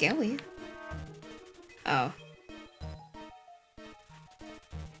 Scary. Oh.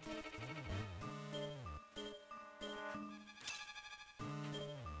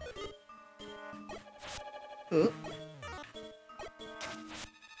 Ooh.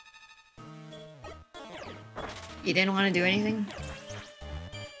 You didn't want to do anything?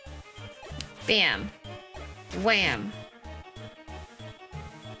 Bam. Wham.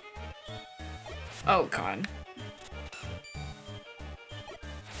 Oh, God.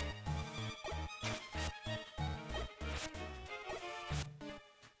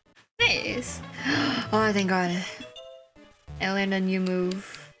 Nice. Oh, thank God. I learned a new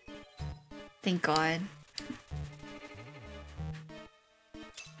move. Thank God.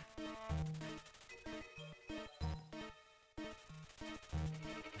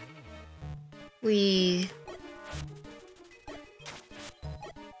 We...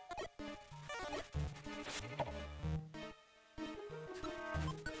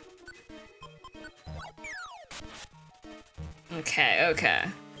 Okay, okay.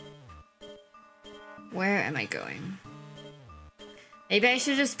 Where am I going? Maybe I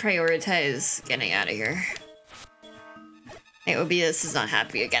should just prioritize getting out of here. Hey, Obius is not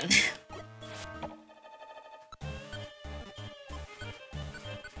happy again.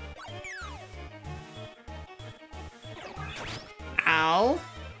 Ow.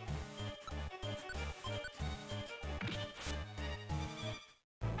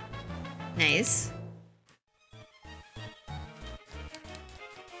 Nice.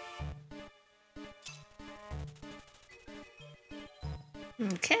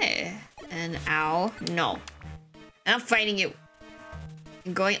 Okay. And ow. No. I'm not fighting you.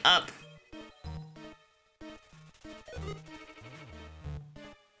 I'm going up.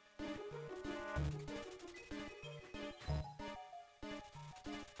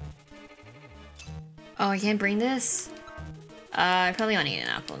 Oh, I can't bring this? I probably want to eat an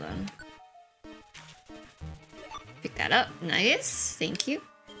apple then. Pick that up. Nice. Thank you.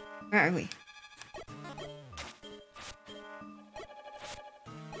 Where are we?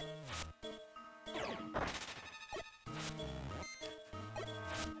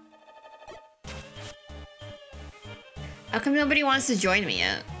 How come nobody wants to join me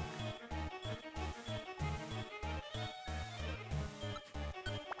yet?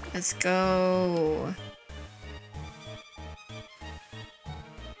 Let's go.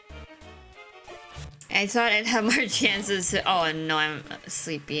 I thought I'd have more chances to— oh no, I'm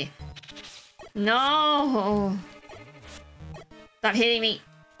sleepy. No! Stop hitting me.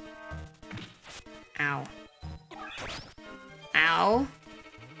 Ow. Ow.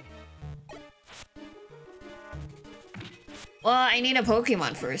 Well, I need a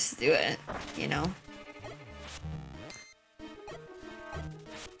Pokemon first to do it, you know?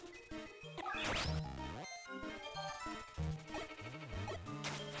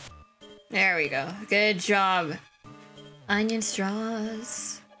 There we go. Good job. Onion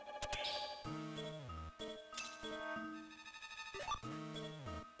straws.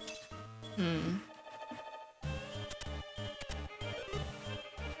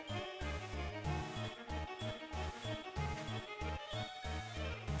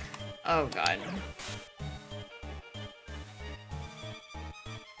 Oh God.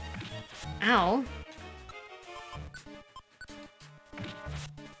 Ow.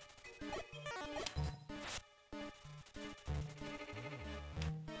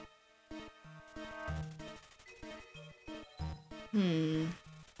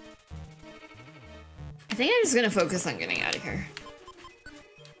 I think I'm just gonna focus on getting out of here.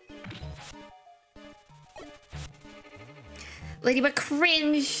 Ladybug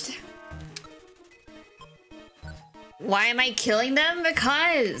cringed. Why am I killing them?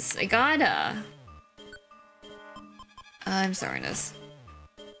 Because I gotta. I'm sorriness.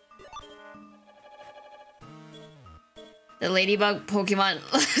 The Ladybug Pokemon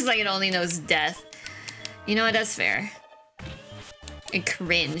looks like it only knows death. You know what? That's fair. It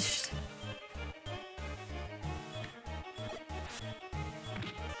cringed.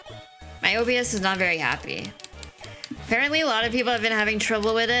 My OBS is not very happy. Apparently a lot of people have been having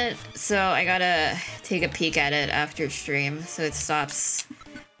trouble with it, so I gotta take a peek at it after stream so it stops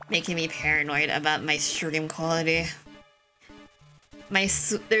making me paranoid about my stream quality.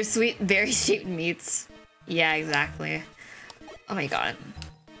 They're sweet berry shaped meats. Yeah, exactly. Oh my God.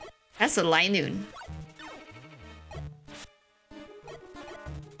 That's a Linoon.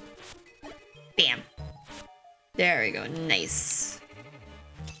 Bam. There we go. Nice.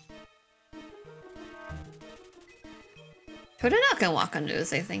 But I'm not gonna walk on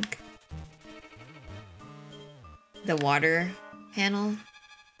those, I think. The water panel.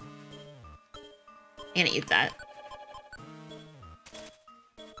 I'm gonna eat that.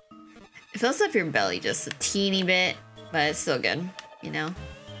 It fills up your belly just a teeny bit, but it's still good, you know?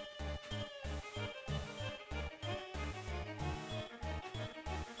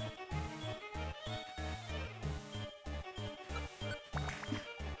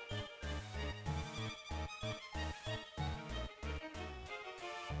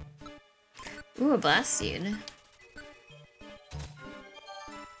 Ooh, a blast seed.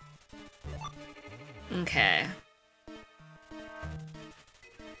 Okay.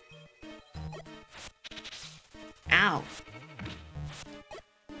 Ow.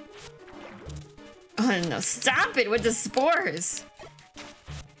 Oh no, stop it with the spores!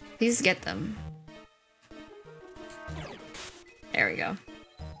 Please get them. There we go.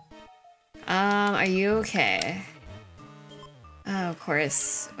 Are you okay? Oh, of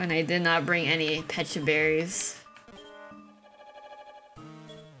course, when I did not bring any pecha berries.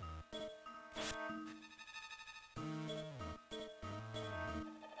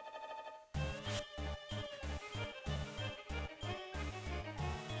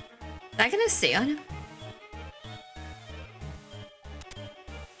 Is that gonna stay on him?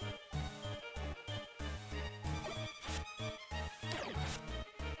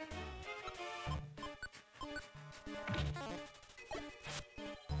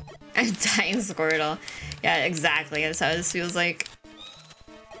 I'm dying, Squirtle. Yeah, exactly. That's how this feels like.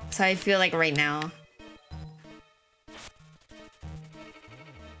 That's how I feel like right now.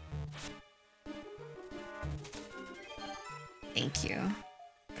 Thank you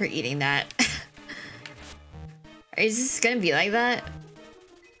for eating that. Is this gonna be like that?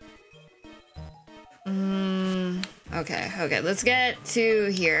 Okay, okay. Let's get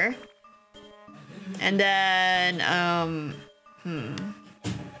to here. And then,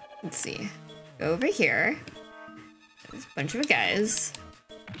 let's see. Go over here. There's a bunch of guys.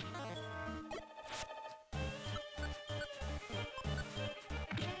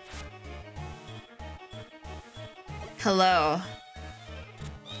 Hello.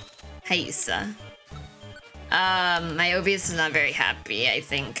 Haisa. My OBS is not very happy, I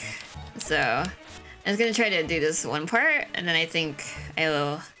think. So, I'm just gonna try to do this one part, and then I think I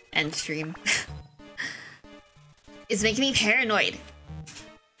will end stream. It's making me paranoid.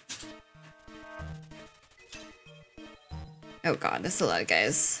 Oh god, that's a lot of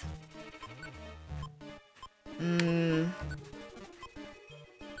guys.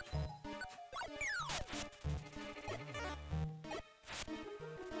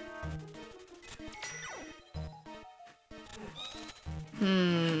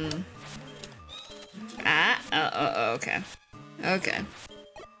 Okay. Okay.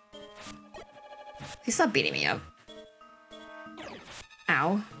 Please stop beating me up.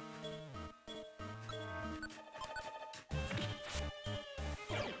 Ow.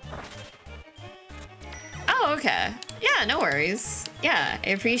 Oh, okay. Yeah, no worries. Yeah, I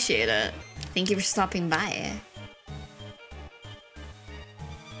appreciate it. Thank you for stopping by.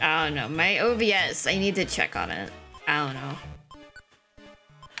 I don't know. My OBS, I need to check on it. I don't know.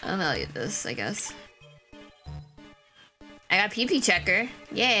 I'll mail you this, I guess. I got PP checker.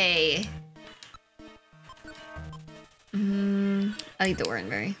 Yay. I'll eat the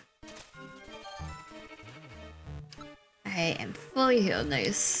oranberry. I am fully healed.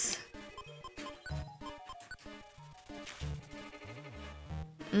 Nice.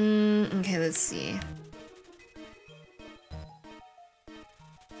 Okay, let's see.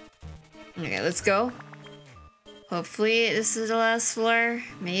 Okay, let's go. Hopefully this is the last floor.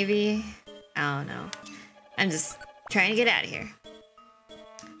 Maybe. I don't know. I'm just trying to get out of here.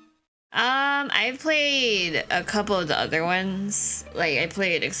 I've played a couple of the other ones. Like, I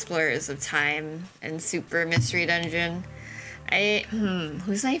played Explorers of Time and Super Mystery Dungeon.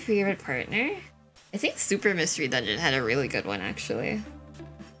 Who's my favorite partner? I think Super Mystery Dungeon had a really good one, actually.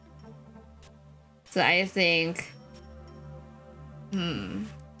 So I think...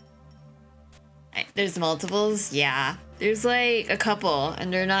 There's multiples? Yeah. There's, like, a couple,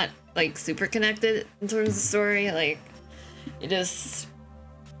 and they're not, like, super connected in terms of story. Like, it's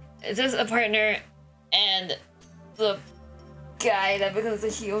just a partner and the guy that becomes a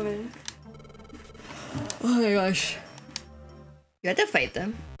human. Oh my gosh. You have to fight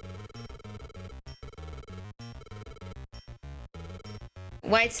them.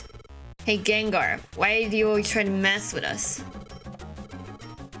 What? Hey Gengar, why do you always try to mess with us?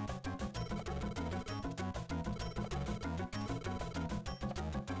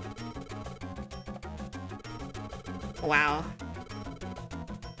 Wow.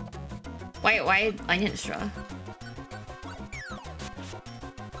 Why onion straw?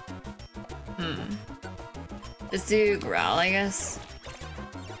 Let's do growl, I guess.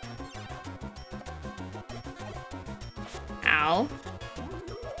 Ow.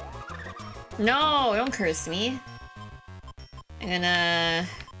 No, don't curse me. I'm gonna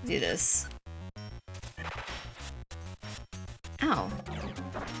do this. Ow.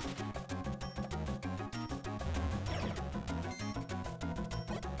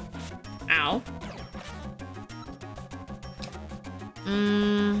 Ow.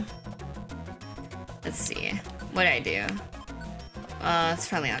 Let's see. What do I do? It's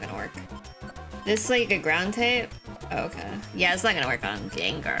probably not gonna work. This like a ground type? Oh, okay. Yeah, it's not gonna work on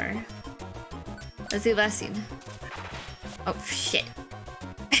Gengar. Let's do Blessing. Oh, shit.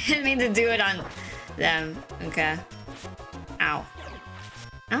 I didn't mean to do it on them. Okay. Ow.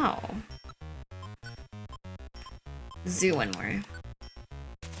 Ow. Let's do one more.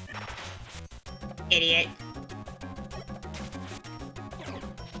 Idiot.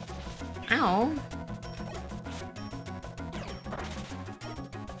 Ow.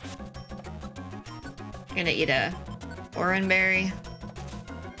 Gonna eat a orange berry.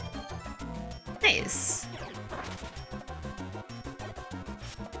 Nice.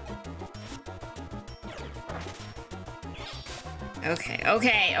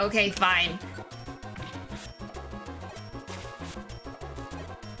 Okay, fine.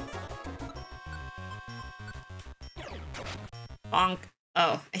 Bonk.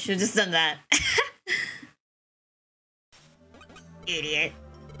 Oh, I should have just done that. Idiot.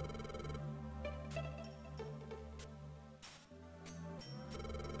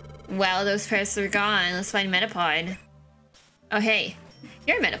 Well, those parts are gone. Let's find Metapod. Oh, hey.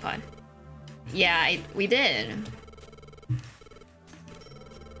 You're a Metapod. Yeah, we did.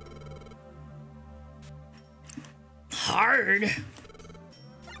 Hard.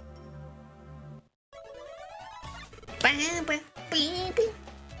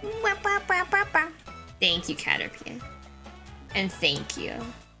 Thank you, Caterpie. And thank you.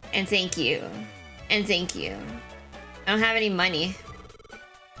 And thank you. And thank you. I don't have any money.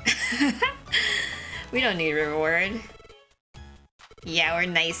 We don't need reward. Yeah, we're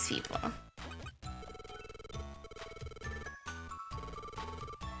nice people.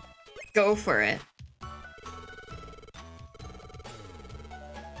 Go for it.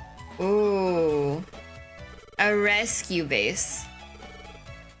 Ooh. A rescue base.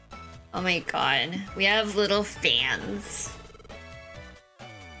 Oh my god. We have little fans.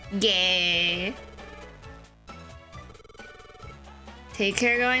 Yay. Take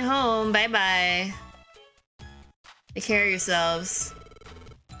care going home. Bye-bye. Take care of yourselves.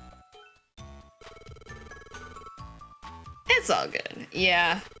 It's all good.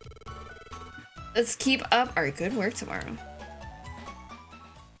 Yeah. Let's keep up our good work tomorrow.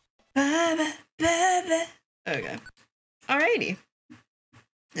 Okay. Alrighty.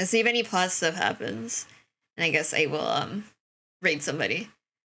 Let's see if any plot stuff happens. And I guess I will raid somebody.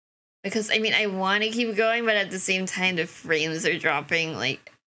 Because I mean I want to keep going, but at the same time the frames are dropping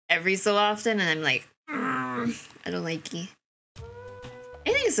like every so often and I'm like, I don't like it.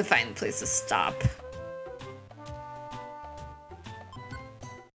 I think it's a fine place to stop.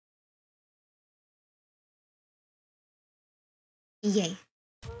 Yay.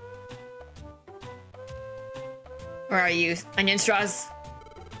 Where are you? Onion straws?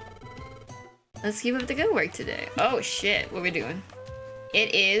 Let's keep up the good work today. Oh shit, what are we doing?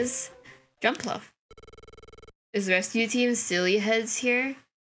 It is Jumpluff. Is rescue team Silly Heads here?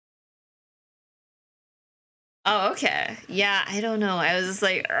 Oh, okay. Yeah, I don't know. I was just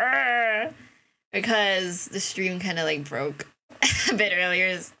like, Argh! Because the stream kind of like broke a bit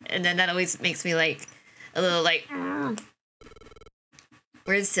earlier, and then that always makes me like a little like, Argh!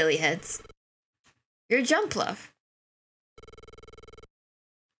 Where's Silly Heads? You're Jumpluff.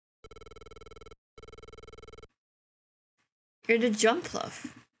 You're the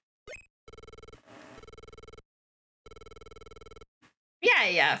Jumpluff.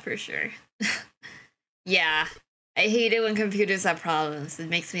 Yeah, for sure. Yeah, I hate it when computers have problems. It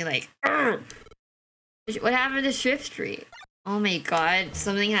makes me like, Argh! What happened to Shift Tree? Oh my god,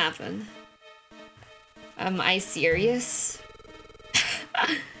 something happened. Am I serious?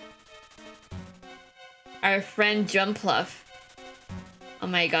 Our friend Jumpluff. Oh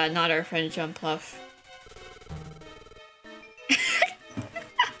my god, not our friend Jumpluff.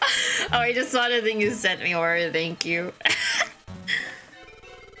 Oh, I just saw the thing you sent me, or thank you.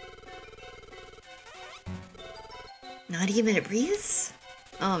 Not even a breeze?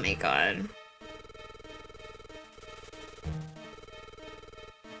 Oh my god.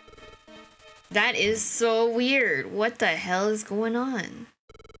 That is so weird. What the hell is going on?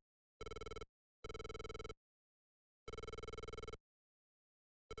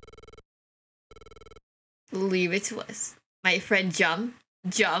 Leave it to us. My friend Jump,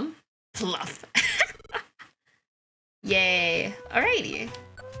 Fluff. Yay. Alrighty.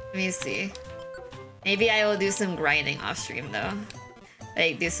 Let me see. Maybe I will do some grinding off stream though.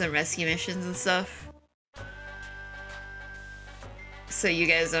 Like do some rescue missions and stuff. So you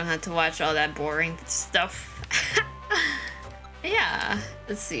guys don't have to watch all that boring stuff. Yeah,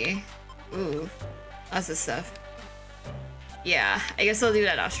 let's see. Ooh, lots of stuff. Yeah, I guess I'll do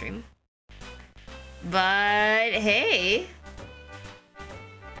that off stream. But hey,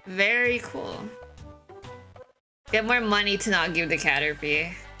 very cool. Get more money to not give the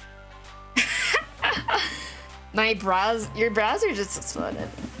Caterpie. Your browser just exploded.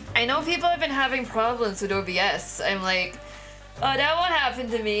 I know people have been having problems with OBS. I'm like, oh, that won't happen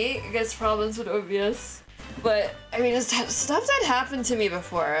to me. I guess problems with OBS. But, I mean, it's stuff that happened to me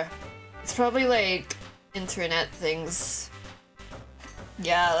before. It's probably like internet things.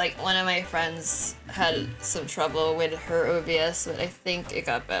 Yeah, like one of my friends had some trouble with her OBS, but I think it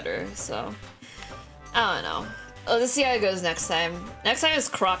got better, so. I don't know. Let's see how it goes next time. Next time is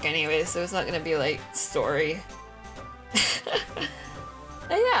Croc anyway, so it's not gonna be like story.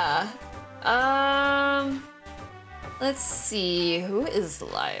 Yeah. Let's see, who is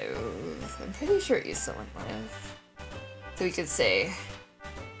live? I'm pretty sure he's someone live. So we could say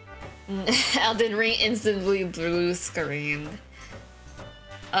Elden Ring instantly blue screen.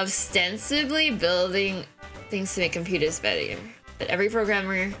 Ostensibly building things to make computers better, but every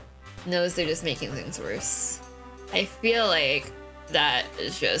programmer knows they're just making things worse. I feel like that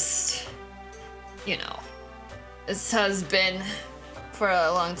is just, you know, this has been for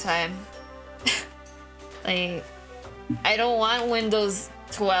a long time. Like, I don't want Windows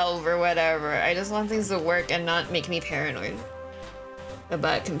 12 or whatever. I just want things to work and not make me paranoid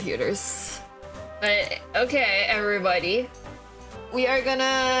about computers. But okay, everybody. We are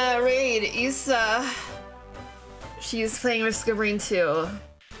gonna raid Issa. She's playing Risk of Rain 2.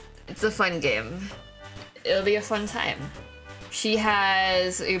 It's a fun game. It'll be a fun time. She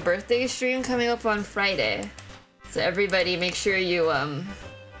has a birthday stream coming up on Friday. So everybody make sure you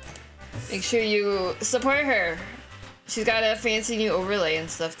support her. She's got a fancy new overlay and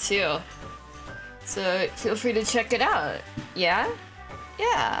stuff too. So feel free to check it out. Yeah?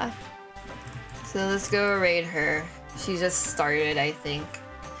 Yeah. So let's go raid her. She just started, I think.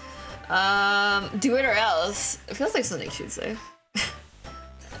 Do it or else. It feels like something she'd say.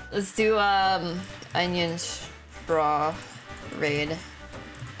 Let's do onion straw raid.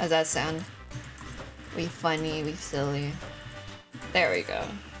 How's that sound? We funny, we silly. There we go.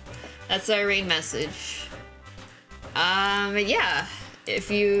 That's our raid message. Yeah. If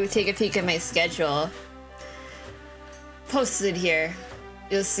you take a peek at my schedule, posted here,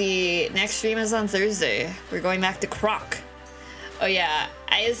 you'll see next stream is on Thursday. We're going back to Croc. Oh yeah,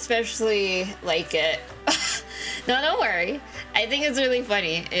 I especially like it. No, don't worry. I think it's really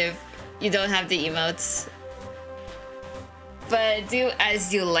funny if you don't have the emotes. But do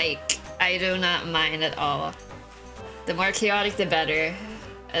as you like. I do not mind at all. The more chaotic, the better,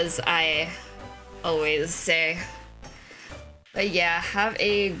 as I always say. But yeah, have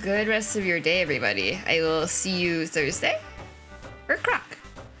a good rest of your day, everybody. I will see you Thursday for Croc.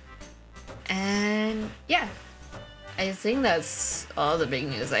 And yeah, I think that's all the big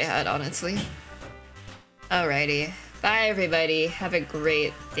news I had, honestly. Alrighty. Bye, everybody. Have a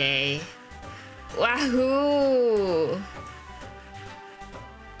great day. Wahoo!